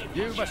dangerous to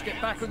You must get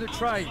back on the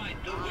train.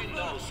 the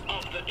windows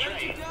of the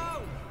train.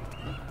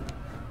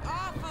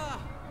 Arthur!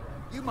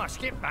 You must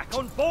get back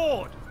on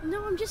board.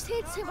 No, I'm just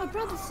here to take my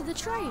brothers to the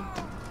train.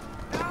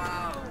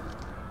 No!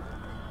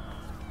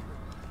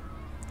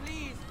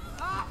 Please!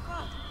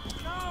 Arthur!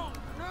 No!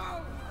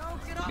 No! No!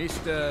 Get up!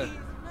 Mr. please,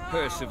 no.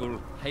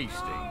 Percival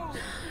Hastings.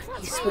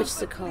 He switched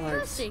the cards.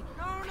 Percy.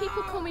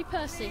 People call me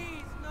Percy.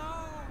 Please, no!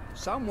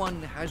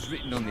 Someone has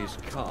written on this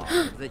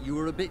card that you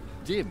were a bit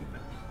dim.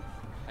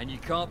 And you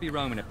can't be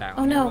roaming about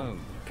Oh on your no. own.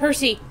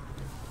 Percy.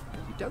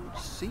 You don't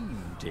seem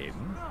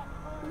dim.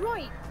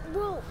 Right,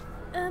 well,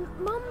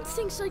 Mum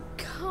thinks I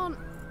can't...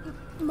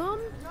 Mum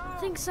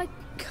thinks I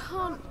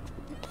can't...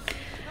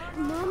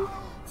 Mum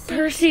thinks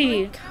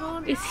Percy, I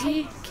can't is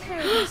he- take care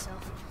of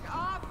myself.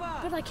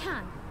 Arthur! But I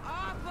can.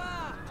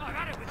 Arthur! I've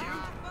had it with you.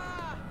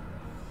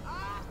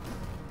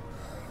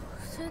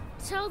 To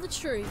tell the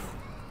truth,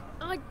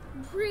 I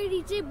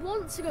really did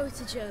want to go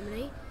to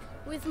Germany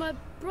with my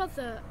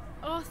brother,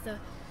 Arthur.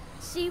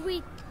 See,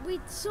 we'd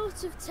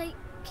sort of take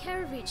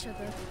care of each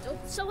other.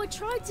 So I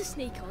tried to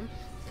sneak on,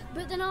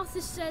 but then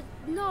Arthur said,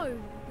 no,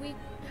 we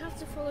have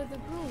to follow the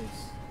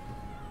rules.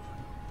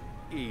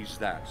 Is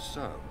that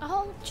so?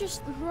 I'll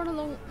just run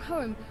along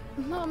home.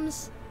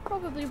 Mum's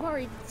probably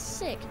worried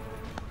sick.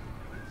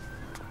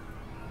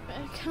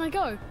 Can I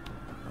go?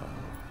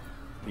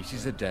 This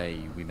is a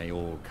day we may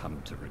all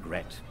come to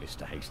regret,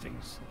 Mr.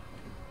 Hastings.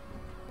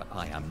 But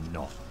I am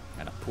not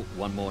going to put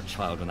one more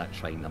child on that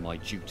train than my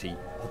duty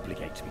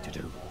obligates me to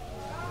do.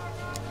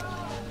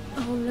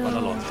 Oh no. Run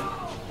along then.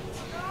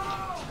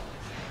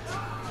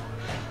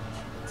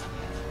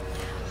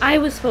 I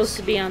was supposed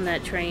to be on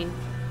that train.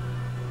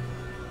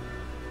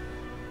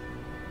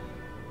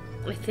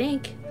 I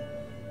think.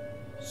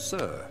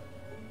 Sir,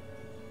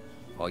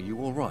 are you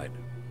all right?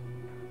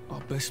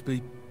 I'd best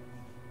be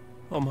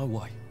on my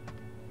way.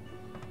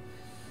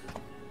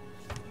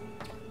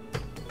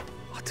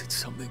 I did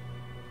something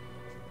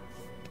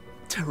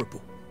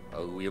terrible.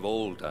 Oh, we've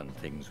all done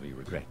things we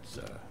regret,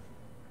 sir.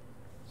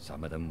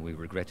 Some of them we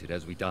regretted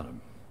as we done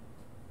them.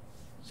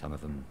 Some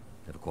of them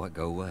never quite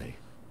go away.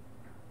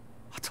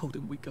 I told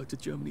him we'd go to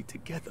Germany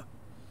together.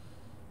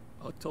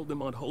 I told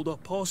him I'd hold our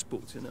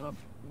passports, and then I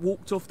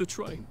walked off the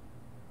train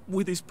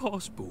with his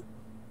passport.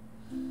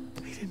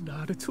 He didn't know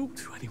how to talk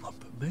to anyone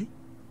but me.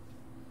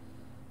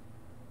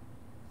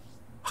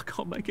 I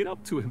can't make it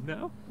up to him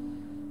now.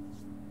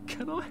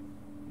 Can I?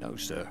 No,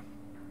 sir.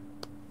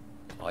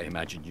 I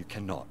imagine you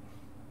cannot.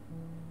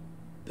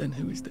 Then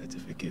who is there to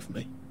forgive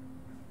me?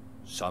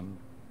 Some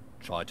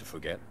try to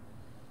forget.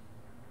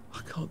 I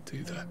can't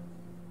do that.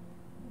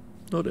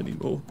 Not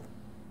anymore.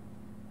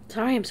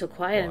 Sorry I'm so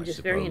quiet. I'm I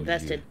just very suppose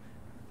invested.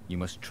 You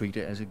must treat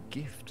it as a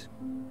gift.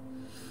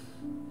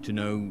 To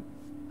know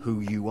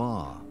who you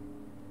are.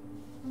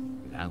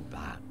 Without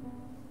that,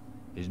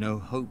 there's no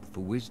hope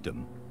for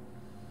wisdom.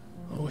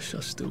 I wish I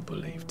still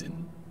believed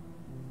in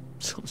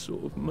some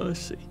sort of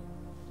mercy.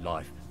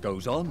 Life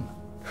goes on.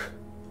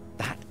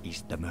 That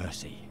is the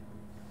mercy.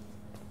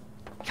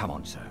 Come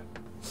on, sir.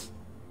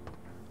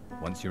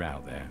 Once you're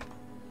out there,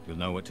 you'll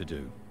know what to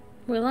do.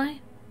 Will I?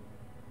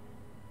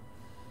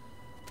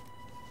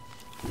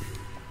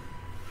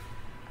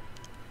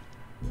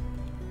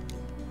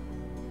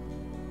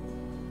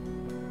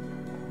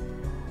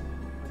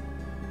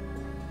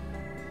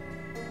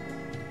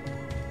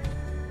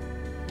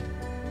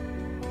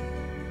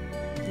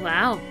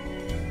 Wow.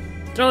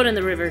 Throw it in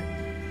the river.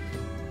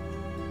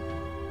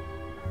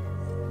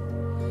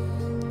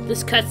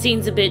 This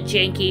cutscene's a bit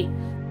janky.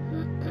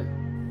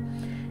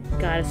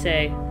 Gotta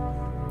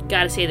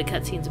say the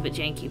cutscene's a bit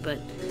janky, but...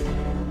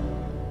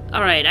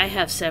 Alright, I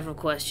have several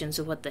questions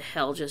of what the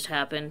hell just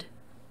happened.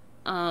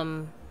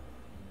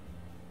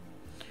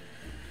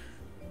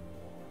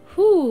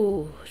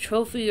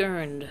 Trophy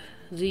earned.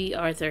 The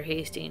Arthur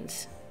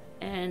Hastings.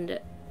 And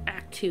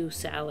Act 2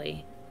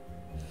 Sally.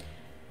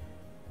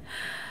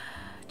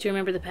 To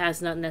remember the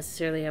past, not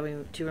necessarily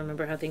having to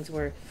remember how things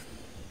were.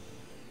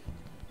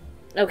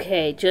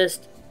 Okay,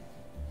 just...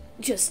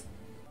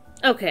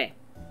 Okay.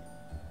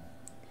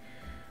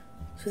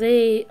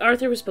 So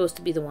Arthur was supposed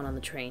to be the one on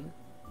the train.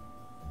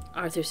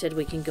 Arthur said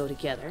we can go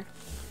together.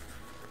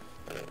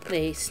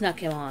 They snuck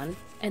him on.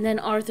 And then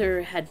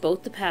Arthur had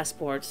both the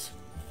passports.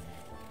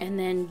 And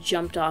then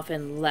jumped off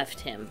and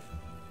left him.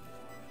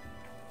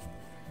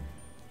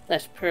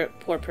 Left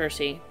poor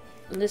Percy.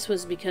 And this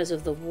was because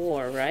of the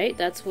war, right?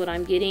 That's what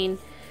I'm getting.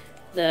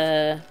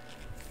 The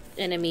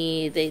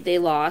enemy, they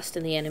lost,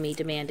 and the enemy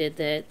demanded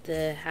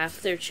that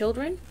half their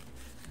children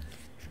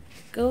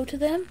go to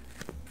them.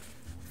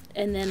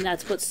 And then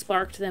that's what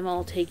sparked them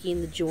all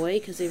taking the joy,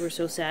 because they were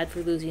so sad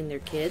for losing their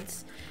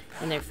kids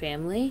and their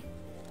family.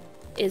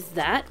 Is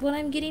that what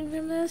I'm getting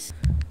from this?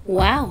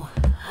 Wow.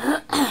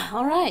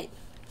 Alright.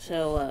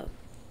 So,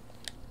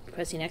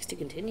 pressing X to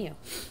continue.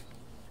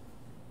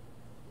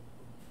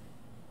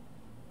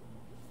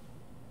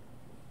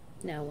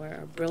 Now we're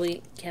a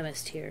brilliant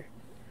chemist here.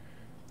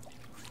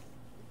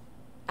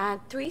 Add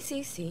 3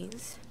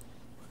 cc's.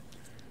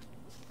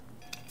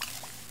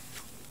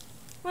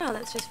 Well,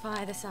 let's just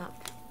fire this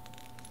up.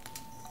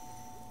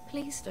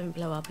 Please don't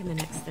blow up in the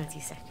next 30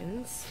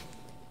 seconds.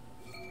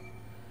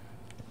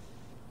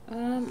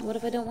 What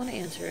if I don't want to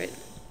answer it?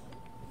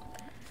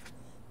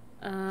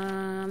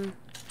 Oh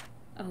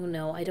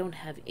no, I don't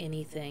have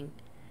anything.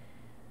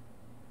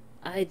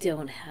 I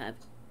don't have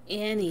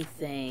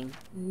anything.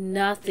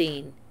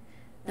 Nothing.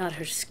 Not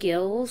her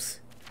skills.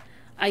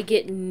 I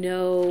get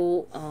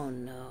no... Oh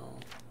no.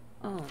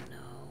 Oh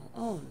no.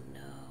 Oh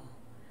no.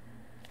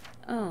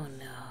 Oh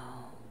no.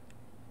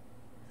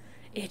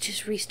 It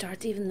just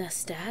restarts even the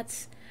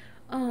stats?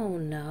 Oh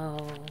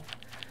no.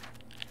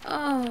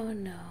 Oh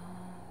no.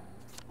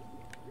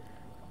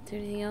 Is there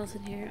anything else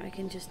in here I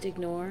can just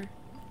ignore?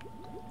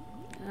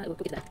 We'll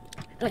get to that.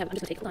 I don't have, I'm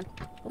just gonna take,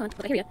 hold on,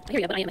 look, I hear you,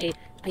 but I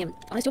am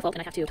honest to a fault,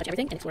 and I have to touch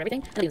everything and explore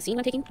everything. I'm not even seeing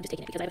what I'm taking, I'm just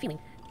taking it, because I have a feeling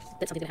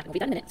that something's gonna happen. We'll be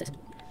done in a minute, sis.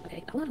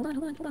 Okay, hold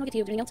on, I'll get to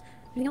you. Anything else?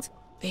 Anything else?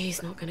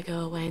 He's not gonna go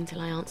away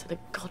until I answer the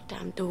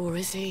goddamn door,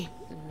 is he?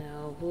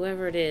 No,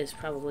 whoever it is,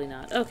 probably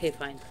not. Okay,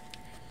 fine.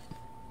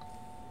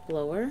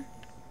 Blower.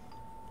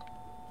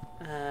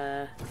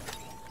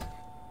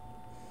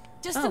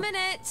 Just a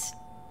minute!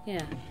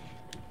 Yeah.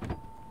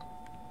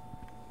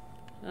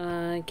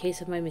 In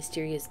case of my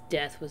mysterious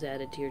death was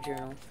added to your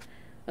journal.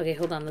 Okay,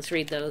 hold on. Let's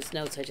read those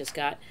notes I just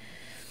got.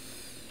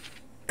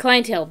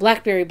 Clientele.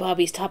 Blackberry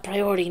Bobby's top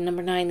priority.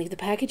 Number 9. Leave the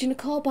package in a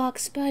call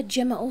box. Spud.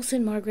 Gemma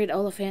Olsen. Margaret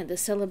Oliphant. The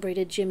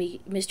celebrated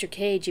Jimmy. Mr.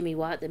 K. Jimmy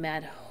Watt. The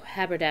mad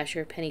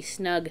haberdasher. Penny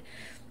Snug.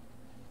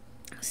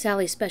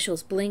 Sally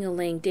Specials.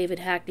 Bling-a-ling. David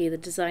Hackney. The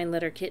design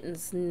letter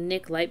kittens.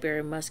 Nick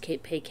Lightbearer. Must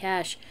pay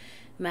cash.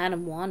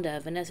 Madam Wanda.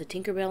 Vanessa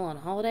Tinkerbell on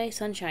holiday.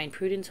 Sunshine.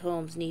 Prudence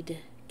Holmes. Need to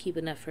keep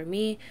enough for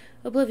me.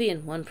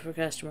 Oblivion. 1 per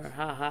customer.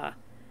 Haha.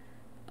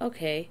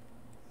 Okay.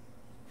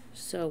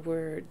 So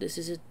this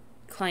is a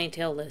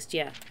clientele list,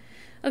 yeah.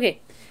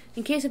 Okay.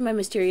 In case of my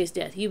mysterious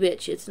death, you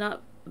bitch, it's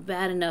not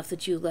bad enough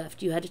that you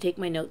left. You had to take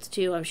my notes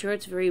too. I'm sure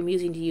it's very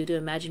amusing to you to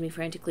imagine me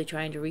frantically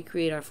trying to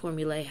recreate our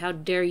formulae. How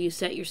dare you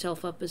set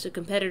yourself up as a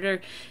competitor?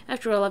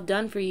 After all I've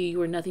done for you, you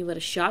were nothing but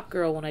a shop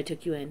girl when I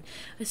took you in.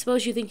 I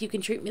suppose you think you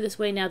can treat me this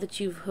way now that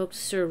you've hooked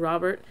Sir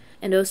Robert?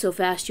 And oh, so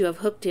fast you have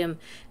hooked him.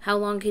 How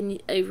long can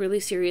a really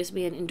serious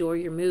man endure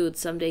your moods?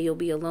 Someday you'll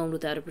be alone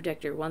without a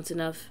protector. Once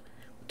enough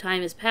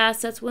time has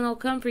passed, that's when I'll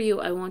come for you.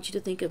 I want you to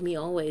think of me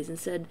always.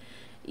 Instead,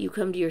 you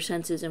come to your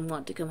senses and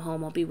want to come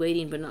home. I'll be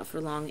waiting, but not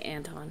for long,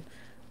 Anton.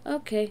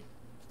 Okay.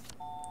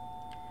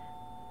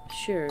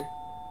 Sure.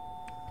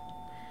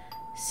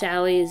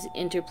 Sally's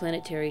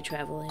Interplanetary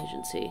Travel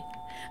Agency.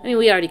 I mean,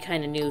 we already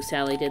kind of knew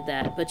Sally did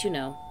that, but you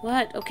know.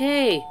 What?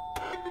 Okay.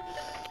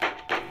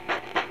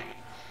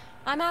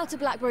 I'm out of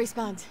Blackberry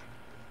Spud.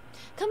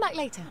 Come back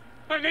later.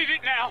 I need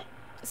it now.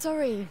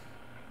 Sorry.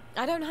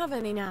 I don't have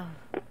any now.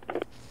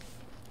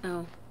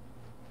 Oh.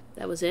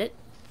 That was it?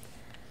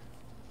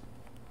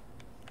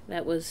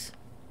 That was...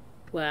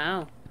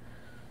 Wow.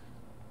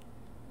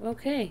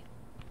 Okay.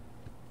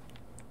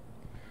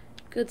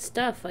 Good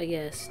stuff, I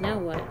guess. Now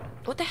what?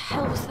 What the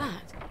hell was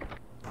that?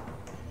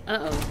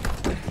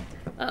 Uh-oh.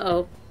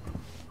 Uh-oh.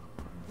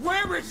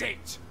 Where is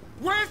it?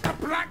 Where's the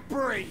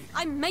blackberry?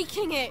 I'm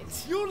making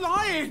it! You're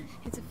lying!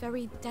 It's a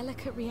very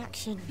delicate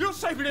reaction. You're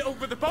saving it all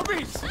for the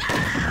bobbies!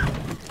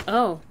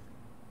 Oh.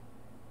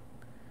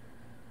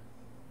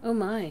 Oh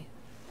my.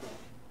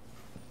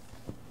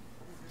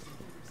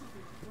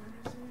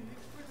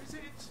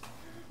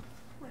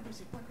 Where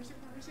is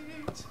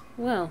it?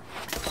 Well.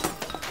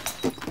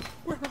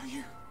 Where are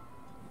you?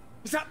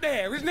 It's up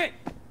there, isn't it?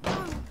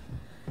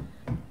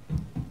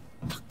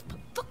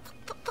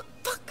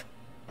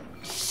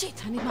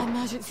 Shit, I need my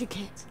emergency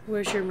kit.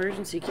 Where's your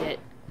emergency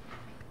kit?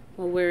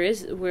 Well, where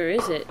is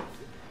it?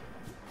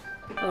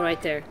 Oh,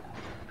 right there.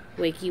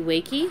 Wakey,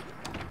 wakey.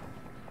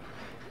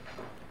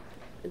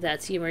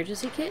 That's the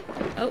emergency kit?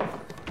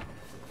 Oh.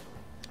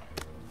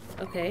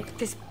 Okay.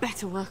 This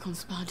better work on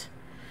Spud.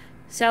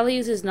 Sally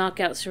uses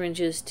knockout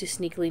syringes to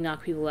sneakily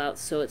knock people out,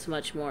 so it's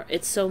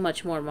so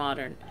much more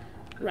modern.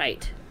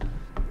 Right.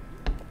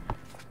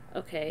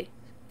 Okay.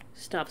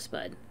 Stop,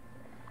 Spud.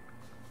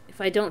 If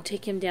I don't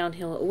take him down,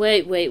 he'll...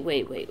 Wait.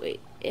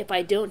 If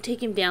I don't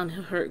take him down,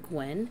 he'll hurt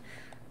Gwen.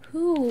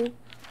 Who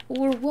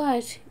or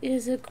what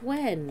is a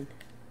Gwen?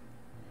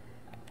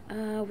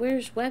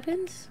 Where's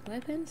weapons?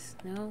 Weapons?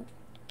 No.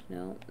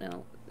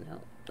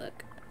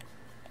 Look.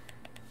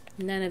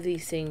 None of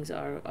these things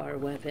are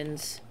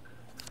weapons.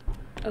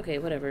 Okay,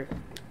 whatever.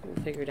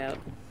 We'll figure it out.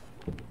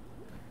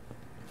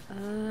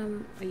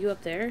 Are you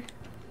up there?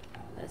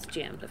 That's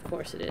jammed. Of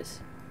course it is.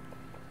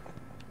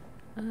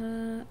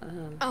 Oh,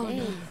 hey.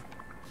 no.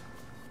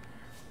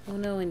 Oh,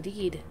 no,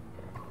 indeed.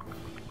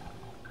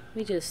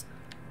 We just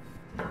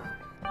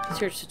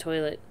searched the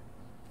toilet.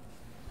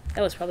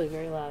 That was probably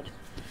very loud.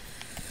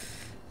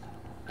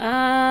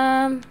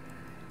 I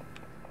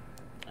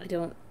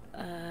don't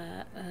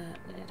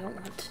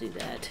want to do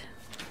that.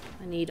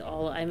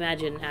 I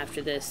imagine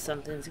after this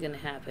something's gonna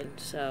happen,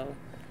 so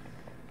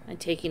I'm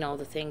taking all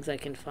the things I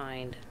can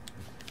find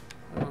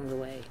along the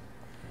way.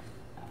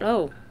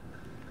 Oh,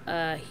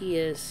 he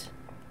is...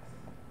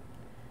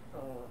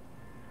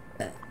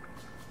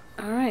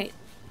 Alright.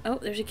 Oh,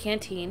 there's a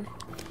canteen.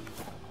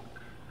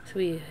 So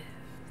we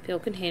fill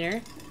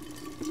container.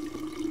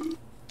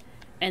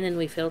 And then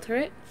we filter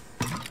it.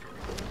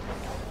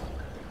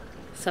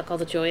 Suck all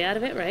the joy out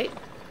of it, right?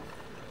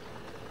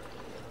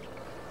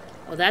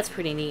 Oh, that's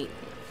pretty neat.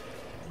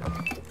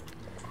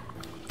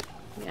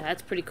 Yeah,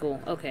 that's pretty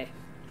cool. Okay.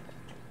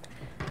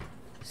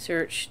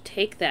 Search,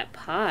 take that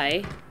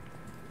pie.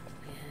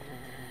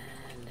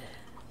 And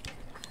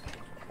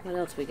what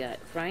else we got?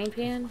 Frying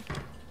pan?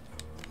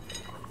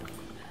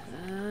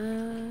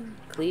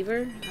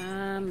 Cleaver?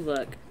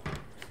 Look.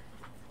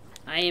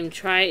 I am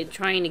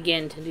trying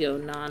again to go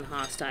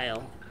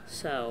non-hostile.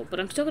 So, but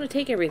I'm still going to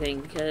take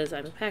everything because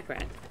I'm a pack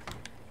rat.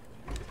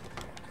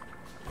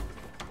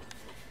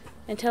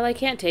 Until I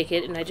can't take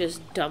it and I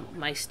just dump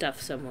my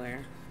stuff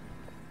somewhere.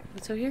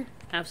 What's over here?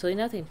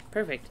 Absolutely nothing.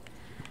 Perfect.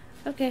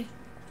 Okay.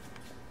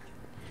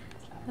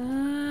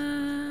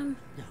 No.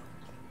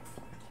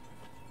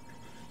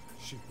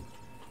 She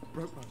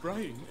broke my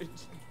brain.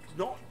 It's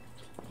not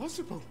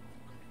possible.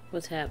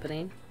 What's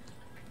happening?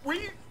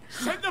 We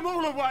sent them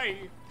all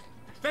away.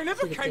 They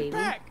never came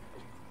back.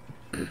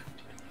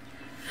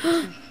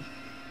 Uh-oh.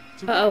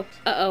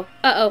 Uh-oh.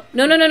 Uh-oh.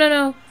 No, no, no, no,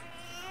 no.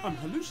 I'm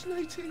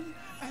hallucinating,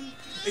 and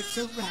it's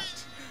a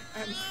rat,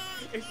 and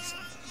it's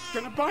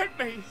gonna bite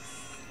me.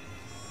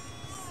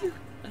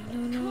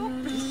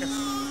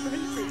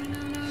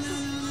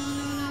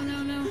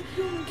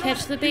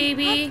 Catch the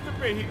baby.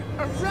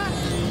 A rat.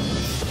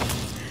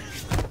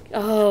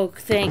 Oh,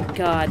 thank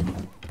God.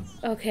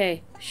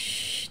 Okay.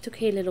 Shh. It's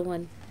okay, little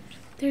one.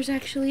 There's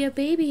actually a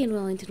baby in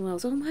Wellington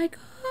Wells. Oh my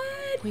God.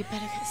 We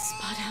better get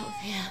Spud out of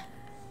here.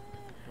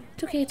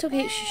 It's okay. It's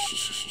okay. Shh, shh,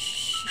 shh,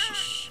 shh, shh,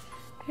 shh.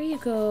 Here you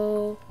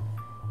go.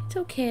 It's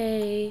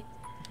okay.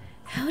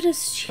 How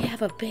does she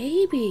have a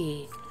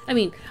baby? I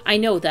mean, I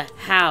know the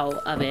how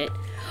of it.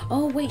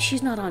 Oh, wait,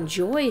 she's not on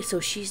Joy, so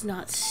she's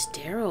not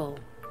sterile.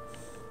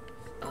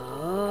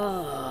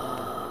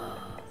 Oh.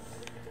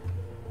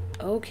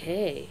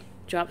 Okay.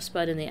 Drop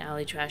Spud in the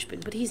alley trash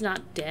bin, but he's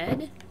not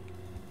dead?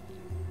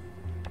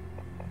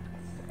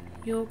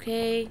 You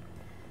okay?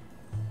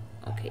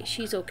 Okay,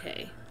 she's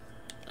okay.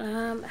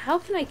 How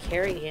can I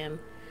carry him?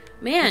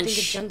 Man, I think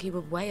a junkie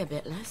would weigh a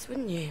bit less,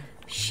 wouldn't you?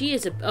 She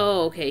is a...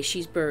 Oh, okay,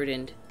 she's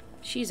burdened.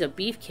 She's a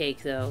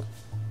beefcake, though.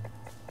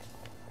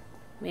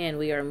 Man,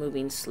 we are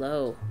moving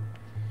slow.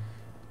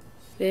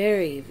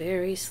 Very,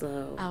 very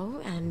slow.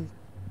 Oh, and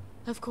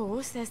of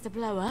course, there's the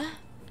blower.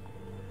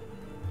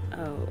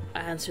 Oh,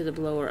 answer the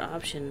blower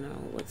option. No,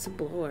 what's the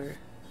blower?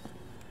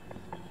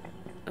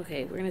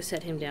 Okay, we're gonna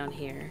set him down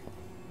here.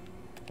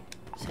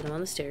 Set him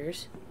on the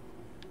stairs.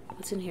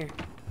 What's in here?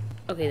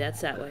 Okay,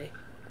 that's that way.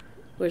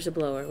 Where's the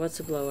blower? What's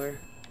the blower?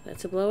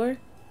 That's a blower?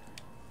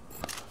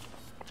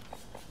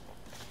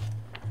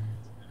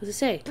 What does it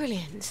say?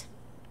 Brilliant.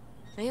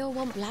 They all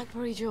want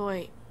Blackberry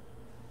Joy.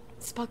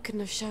 Spud couldn't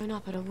have shown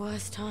up at a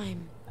worse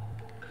time.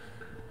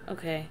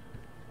 Okay.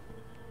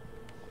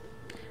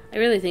 I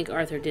really think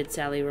Arthur did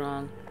Sally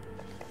wrong.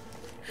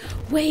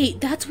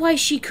 Wait, that's why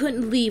she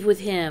couldn't leave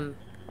with him.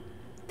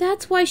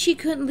 That's why she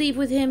couldn't leave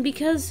with him,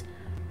 because...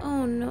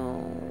 Oh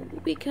no,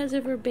 because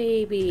of her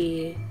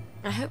baby.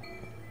 I hope...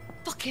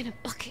 Fucking a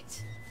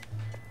bucket.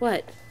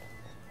 What?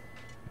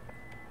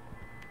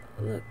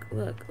 Look,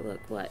 what?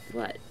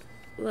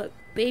 Look,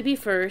 baby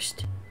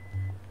first.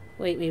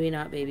 Wait, maybe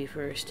not baby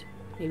first.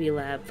 Maybe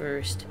lab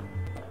first.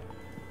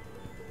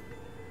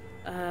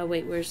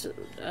 Wait, where's...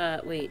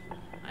 wait.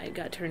 I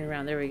got turned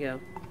around. There we go.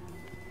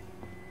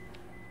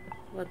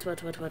 What? I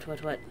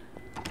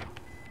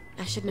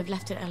shouldn't have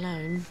left it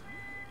alone.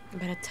 I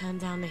better turn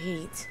down the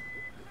heat.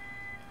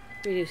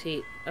 Reduce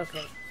heat.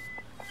 Okay.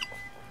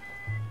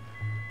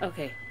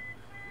 Okay.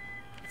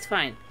 It's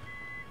fine.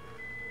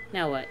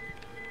 Now what?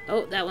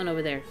 Oh, that one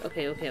over there.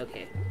 Okay.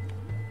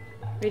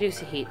 Reduce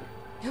the heat.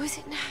 Who is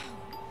it now?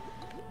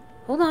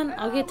 Hold on,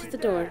 I'll get to the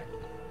door.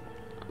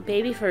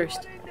 Baby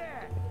first.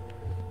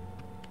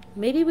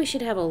 Maybe we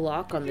should have a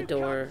lock on the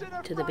door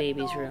to the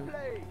baby's room.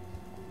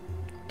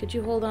 Could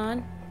you hold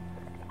on?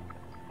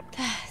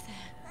 There.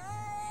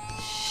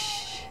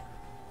 Shh.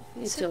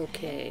 It's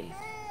okay.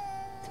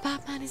 The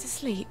bad man is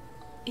asleep.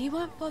 He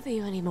won't bother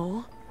you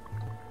anymore.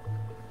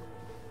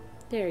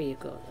 There you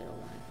go, little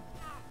one.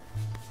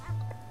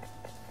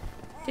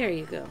 There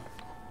you go.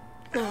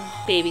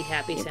 Oh, baby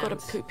happy sounds. You've got a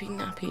poopy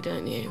nappy,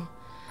 don't you?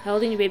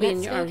 Holding your baby in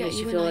Let's your go arms get makes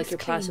you you a feel like nice you're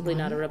clean possibly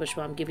not a one. rubbish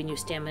bomb, giving you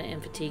stamina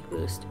and fatigue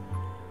boost.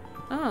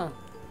 Oh.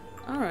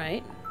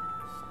 Alright.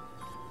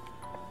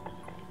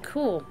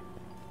 Cool.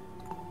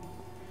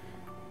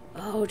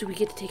 Oh, do we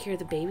get to take care of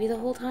the baby the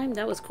whole time?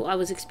 That was cool. I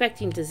was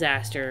expecting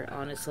disaster,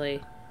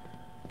 honestly.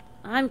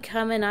 I'm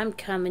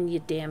coming,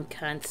 you damn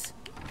cunts.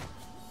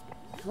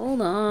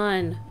 Hold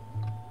on.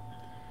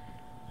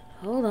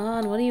 Hold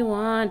on, what do you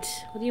want?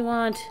 What do you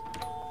want?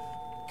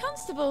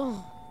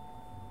 Constable!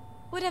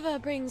 Whatever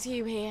brings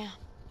you here.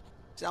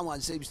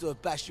 Someone seems to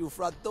have bashed your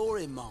front door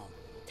in, Mom.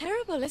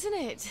 Terrible, isn't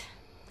it?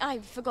 I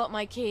forgot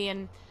my key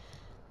and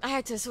I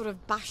had to sort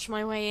of bash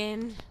my way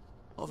in.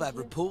 I've had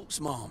reports,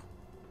 Mom.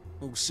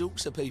 All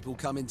sorts of people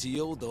coming to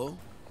your door.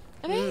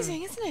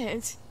 Amazing, isn't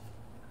it?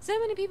 So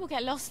many people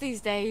get lost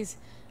these days,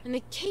 and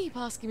they keep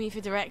asking me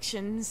for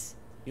directions.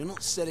 You're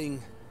not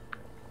selling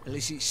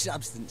illicit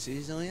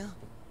substances, are you?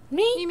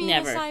 Me? You mean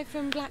Never. aside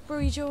from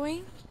Blackberry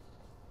Joy?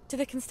 To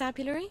the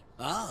constabulary?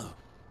 Oh.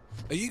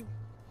 Are you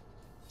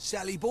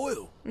Sally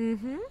Boyle?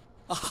 Mm-hmm.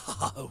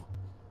 Oh,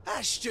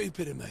 that's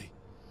stupid of me.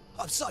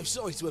 I'm so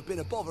sorry to have been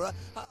a bother.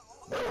 I'm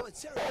a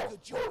terribly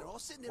good joiner. I'll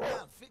send him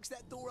round, fix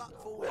that door up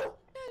for you.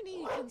 No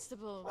need,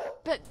 Constable.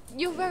 But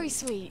you're very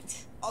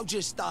sweet. I'll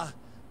just, I'll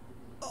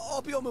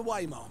be on my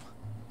way, Mum.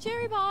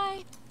 Cheery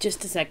bye.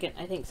 Just a second.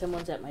 I think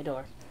someone's at my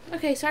door.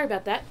 Okay, sorry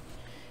about that.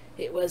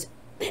 It was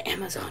the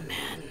Amazon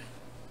man.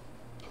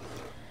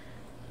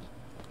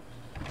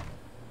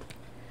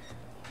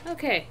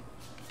 Okay.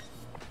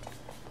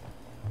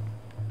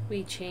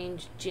 We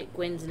changed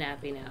Gwen's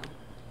nappy now.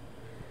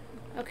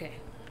 Okay.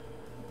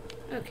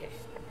 Okay.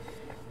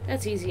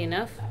 That's easy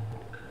enough.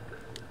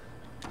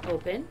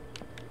 Open.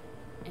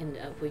 And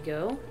up we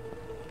go.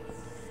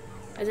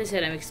 As I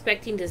said, I'm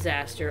expecting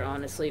disaster,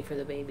 honestly, for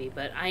the baby,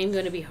 but I am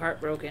going to be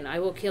heartbroken. I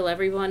will kill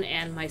everyone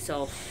and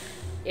myself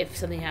if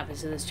something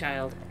happens to this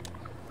child.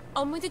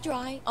 On with the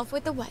dry, off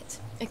with the wet.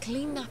 A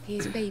clean nappy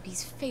is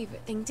baby's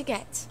favourite thing to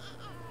get.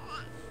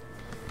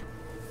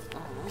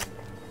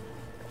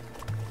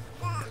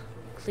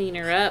 Clean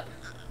her up.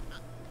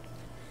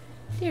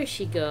 There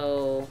she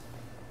go.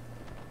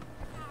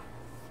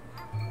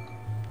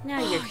 Now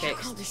you're You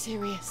fixed. can't be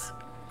serious.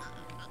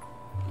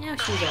 Now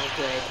she's all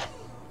good.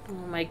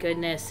 Oh my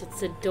goodness,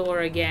 it's the door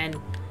again.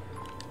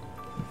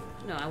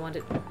 No, I want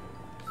it.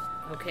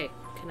 Okay,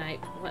 can I?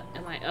 What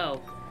am I?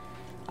 Oh.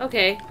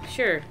 Okay,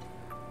 sure.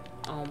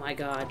 Oh my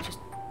god, just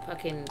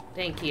fucking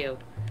thank you.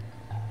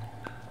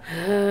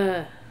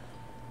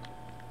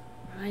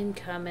 I'm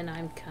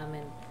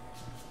coming,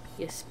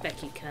 you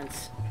specky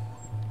cunts.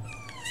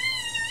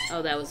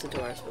 Oh, that was the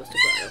door I was supposed to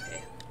go.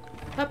 Okay.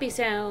 Puppy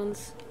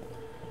sounds.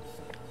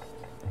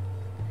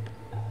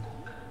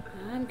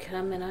 I'm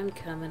coming.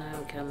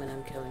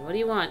 What do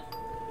you want?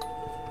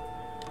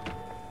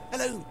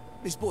 Hello,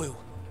 Miss Boyle.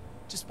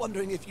 Just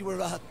wondering if you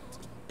were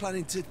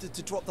planning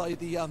to drop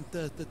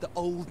the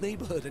old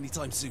neighbourhood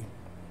anytime soon.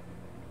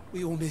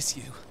 We all miss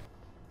you.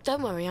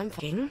 Don't worry, I'm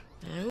fine.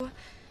 No.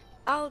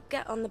 I'll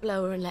get on the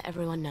blower and let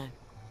everyone know.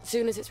 As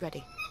soon as it's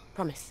ready.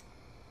 Promise.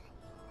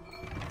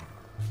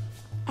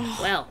 Oh,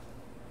 well.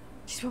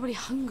 She's probably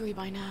hungry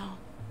by now.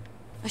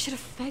 I should have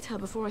fed her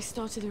before I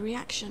started the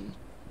reaction.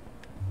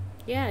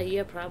 Yeah,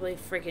 you probably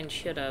freaking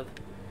should have.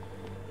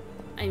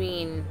 I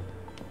mean,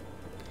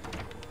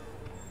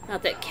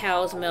 not that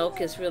cow's milk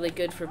is really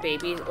good for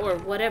babies, or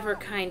whatever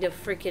kind of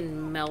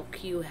freaking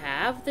milk you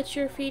have that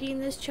you're feeding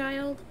this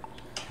child.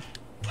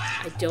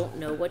 I don't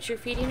know what you're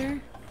feeding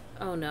her.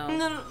 Oh no.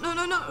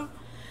 No.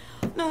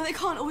 No, they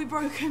can't all be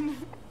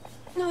broken.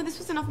 No, this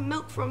was enough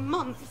milk for a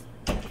month.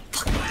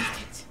 Fucking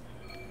idiot.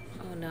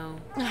 Oh no.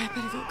 I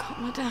better go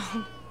calm her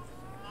down.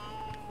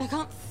 I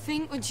can't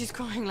think when she's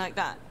crying like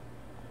that.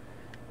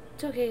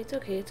 It's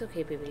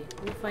okay, baby.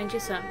 We'll find you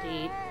something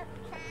to eat.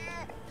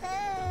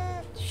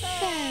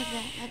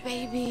 There,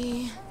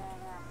 baby.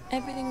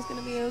 Everything's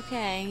gonna be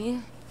okay.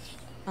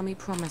 Mummy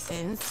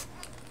promises.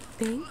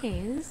 Thing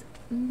is,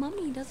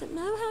 Mummy doesn't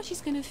know how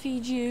she's gonna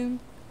feed you.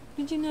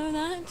 Did you know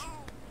that?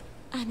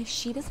 And if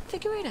she doesn't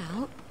figure it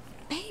out,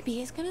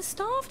 baby is gonna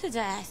starve to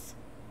death.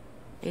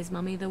 Is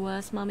Mummy the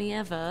worst mummy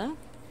ever?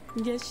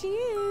 Yes, she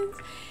is.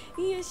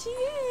 Yes, she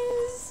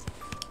is.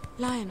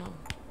 Lionel.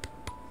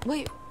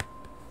 Wait.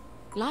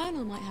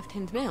 Lionel might have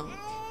tinned milk.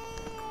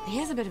 He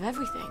has a bit of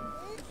everything.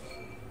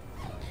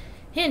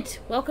 Hint,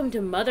 welcome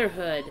to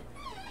motherhood.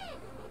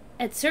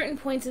 At certain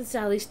points in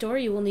Sally's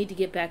story, you will need to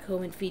get back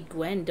home and feed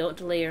Gwen. Don't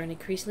delay her. An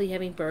increasingly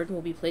heavy burden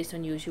will be placed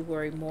on you as you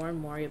worry more and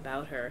more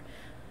about her.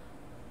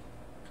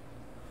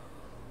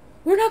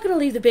 We're not going to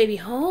leave the baby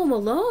home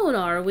alone,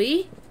 are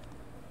we?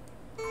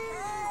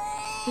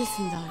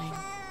 Listen, darling.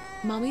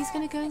 Mummy's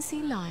gonna go and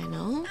see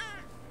Lionel.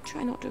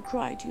 Try not to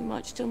cry too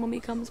much till Mummy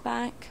comes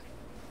back.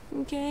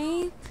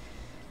 Okay?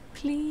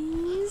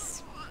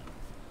 Please?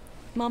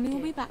 Mummy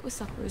will be back with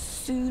supper as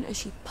soon as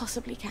she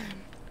possibly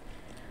can.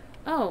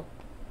 Oh,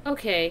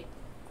 okay.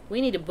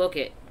 We need to book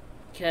it.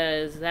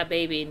 Because that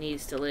baby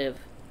needs to live.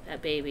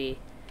 That baby.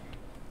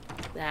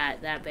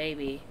 That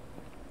baby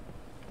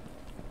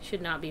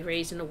should not be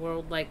raised in a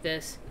world like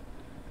this.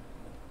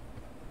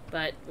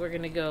 But we're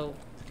gonna go.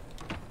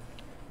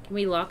 Can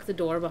we lock the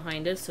door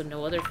behind us so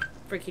no other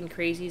freaking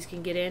crazies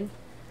can get in?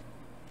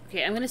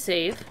 Okay, I'm gonna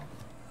save.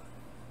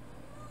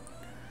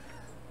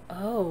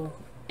 Oh,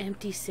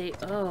 empty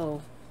save.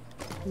 Oh,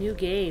 new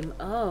game.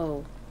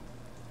 Oh.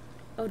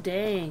 Oh,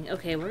 dang.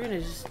 Okay, we're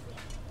gonna just...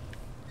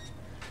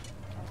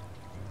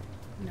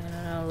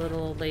 No, little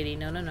old lady.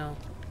 No.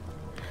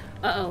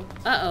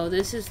 Uh-oh,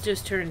 this has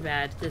just turned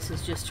bad. This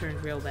has just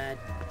turned real bad.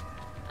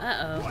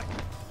 Uh-oh.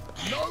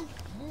 No.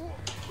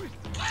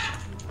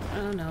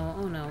 Oh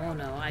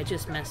no, I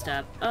just messed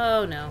up.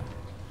 Oh no.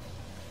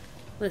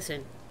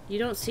 Listen, you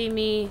don't see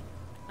me,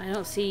 I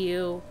don't see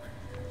you.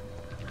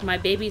 My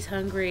baby's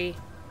hungry.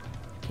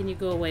 Can you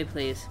go away,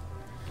 please?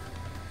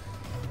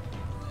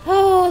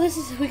 Oh, this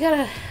is... We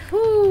gotta...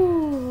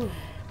 Whoo!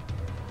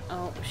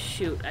 Oh,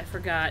 shoot. I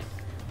forgot.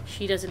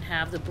 She doesn't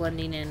have the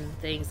blending in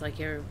things like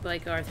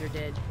Arther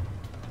did.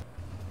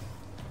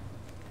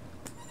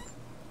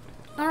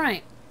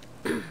 Alright.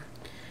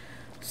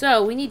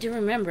 So, we need to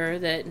remember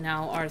that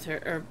now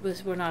Arther... Or,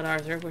 we're not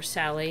Arther, we're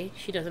Sally.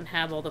 She doesn't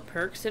have all the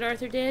perks that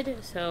Arther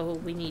did. So,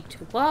 we need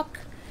to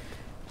walk.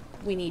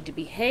 We need to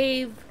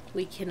behave.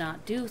 We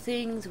cannot do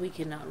things. We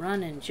cannot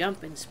run and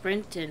jump and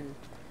sprint and...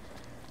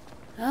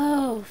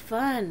 Oh,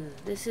 fun.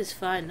 This is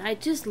fun. I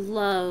just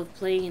love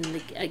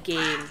playing a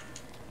game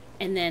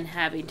and then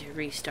having to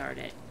restart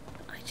it.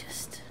 I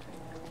just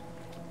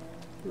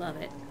love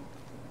it.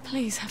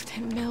 Please have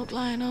Tim milk,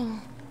 Lionel.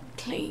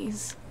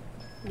 Please.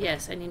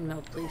 Yes, I need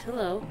milk, please.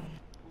 Hello.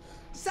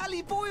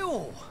 Sally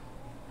Boyle!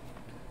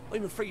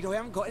 I'm afraid I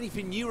haven't got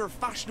anything new or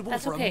fashionable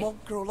for a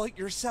monk girl like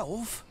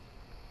yourself.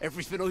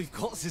 Everything I've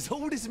got's as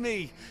old as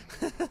me.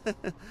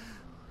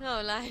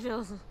 Oh,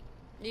 Lionel.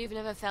 You've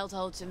never felt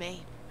old to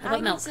me. How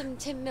about milk? I need some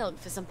Tim milk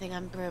for something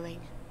I'm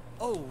brewing.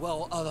 Oh,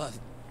 well,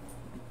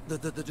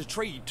 the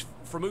trade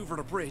from over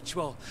the bridge,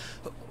 well,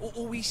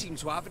 all we seem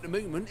to have at the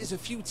moment is a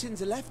few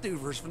tins of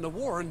leftovers from the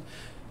war, and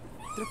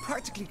they're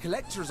practically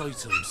collector's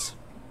items.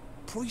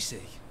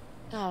 Pricey.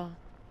 Oh,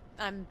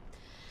 I'm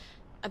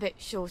a bit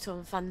short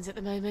on funds at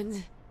the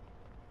moment.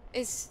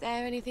 Is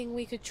there anything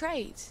we could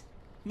trade?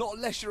 Not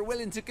unless you're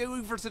willing to go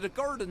over to the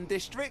garden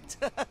district.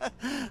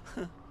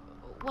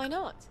 Why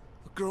not?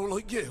 A girl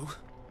like you?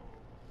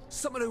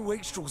 Some of the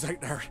wastrels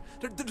out there,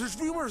 there's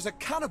rumours of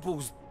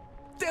cannibals,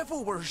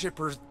 devil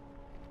worshippers,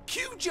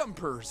 queue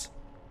jumpers.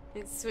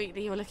 It's sweet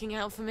that you're looking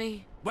out for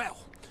me. Well,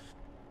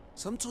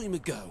 some time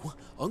ago,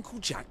 Uncle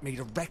Jack made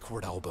a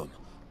record album,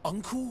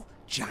 Uncle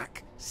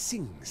Jack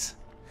Sings.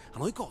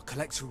 And I got a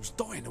collector who's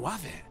dying to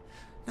have it.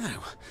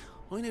 Now,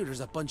 I know there's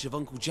a bunch of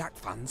Uncle Jack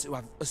fans who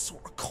have a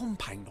sort of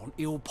compound on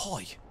Eel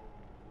Pie.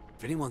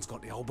 If anyone's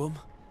got the album,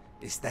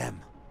 it's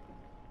them.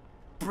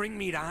 Bring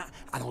me that,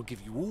 and I'll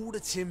give you all the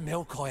tin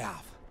milk I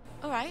have.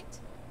 Alright.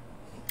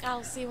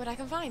 I'll see what I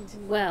can find.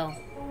 Well,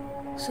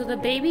 so the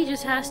baby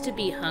just has to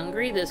be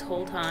hungry this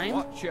whole time?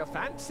 What's your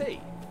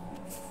fancy?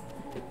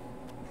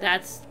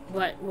 That's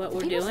what we're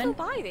doing? People still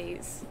buy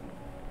these.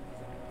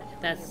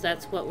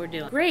 That's what we're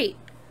doing. Great!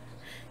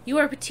 You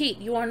are petite.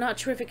 You are not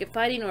terrific at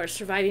fighting or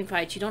surviving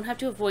fights. You don't have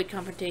to avoid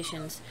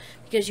confrontations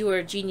because you are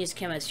a genius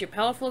chemist. Your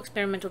powerful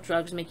experimental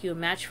drugs make you a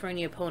match for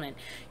any opponent.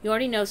 You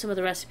already know some of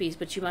the recipes,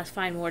 but you must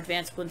find more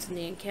advanced ones in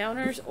the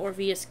encounters or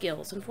via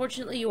skills.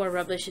 Unfortunately, you are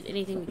rubbish at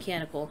anything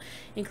mechanical,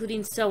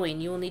 including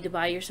sewing. You will need to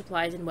buy your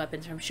supplies and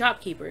weapons from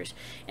shopkeepers,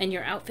 and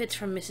your outfits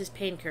from Mrs.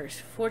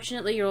 Pankhurst.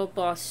 Fortunately, your old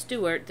boss,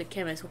 Stuart, the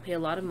chemist, will pay a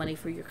lot of money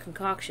for your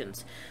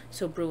concoctions,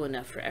 so brew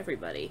enough for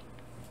everybody.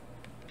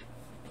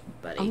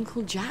 Buddy.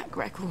 Uncle Jack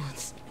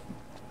records.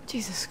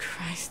 Jesus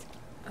Christ.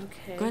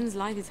 Okay. Gwen's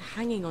life is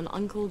hanging on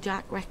Uncle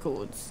Jack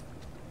records.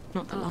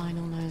 Not that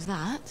Lionel knows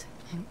that,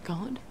 thank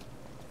God.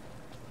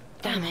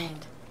 Damn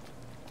it.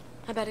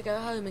 I better go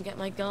home and get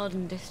my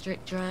garden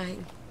district dry.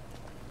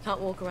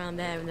 Can't walk around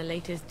there in the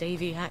latest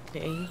Davy Hackney.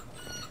 It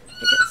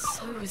gets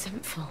so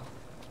resentful.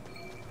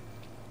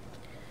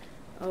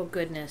 Oh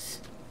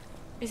goodness.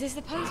 Is this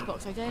the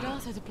postbox I dared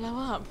Arthur to blow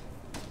up?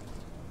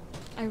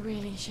 I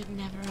really should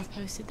never have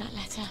posted that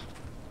letter.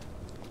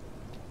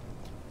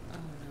 Oh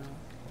no.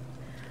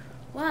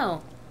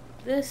 Well,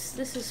 this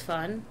is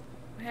fun.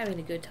 We're having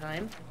a good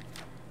time.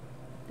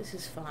 This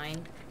is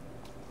fine.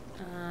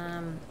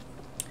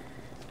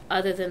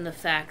 Other than the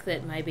fact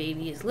that my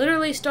baby is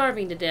literally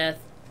starving to death.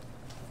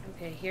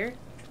 Okay, here.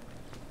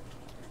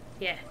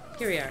 Yeah,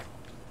 here we are.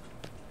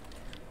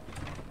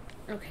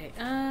 Okay,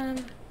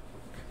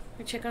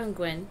 we check on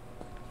Gwen.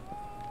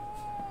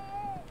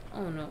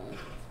 Oh no.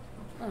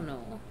 Oh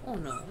no, oh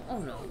no, oh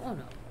no, oh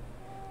no.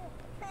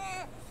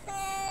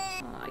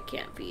 Oh, I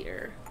can't feed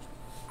her.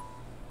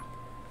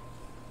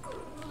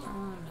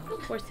 Oh no,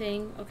 poor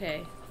thing.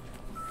 Okay.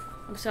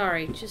 I'm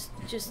sorry,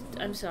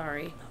 I'm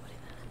sorry.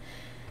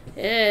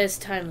 It's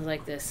times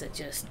like this that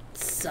just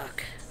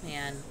suck,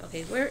 man.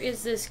 Okay, where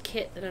is this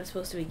kit that I'm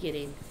supposed to be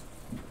getting?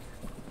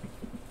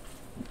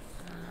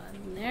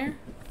 In there?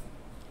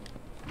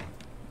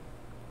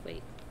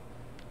 Wait.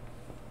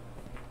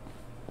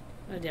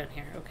 Oh, down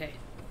here, okay.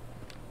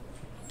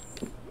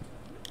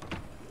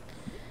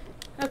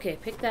 Okay,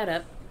 pick that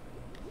up.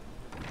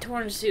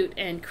 Torn suit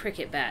and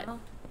cricket bat.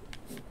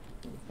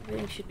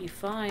 Everything should be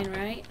fine,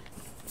 right?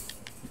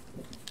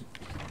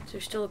 Is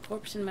there still a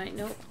corpse in my...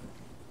 Nope.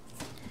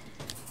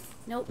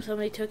 Nope,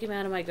 somebody took him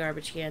out of my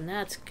garbage can.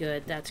 That's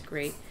good. That's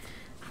great.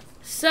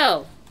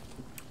 So,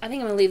 I think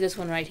I'm going to leave this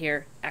one right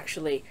here,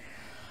 actually.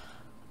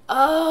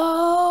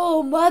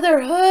 Oh,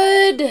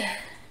 motherhood!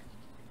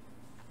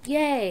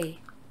 Yay.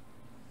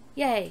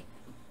 Yay.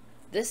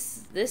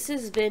 This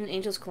has been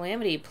Angel's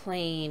Calamity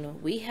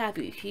playing We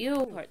Happy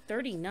Few, part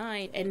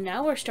 39, and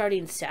now we're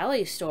starting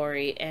Sally's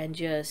story, and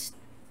just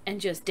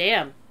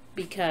damn,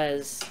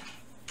 because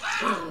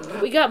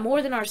we got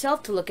more than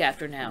ourselves to look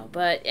after now.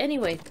 But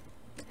anyway,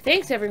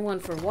 Thanks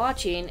everyone for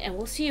watching, and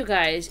we'll see you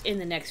guys in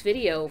the next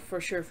video for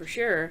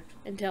sure.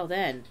 Until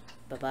then,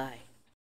 bye-bye.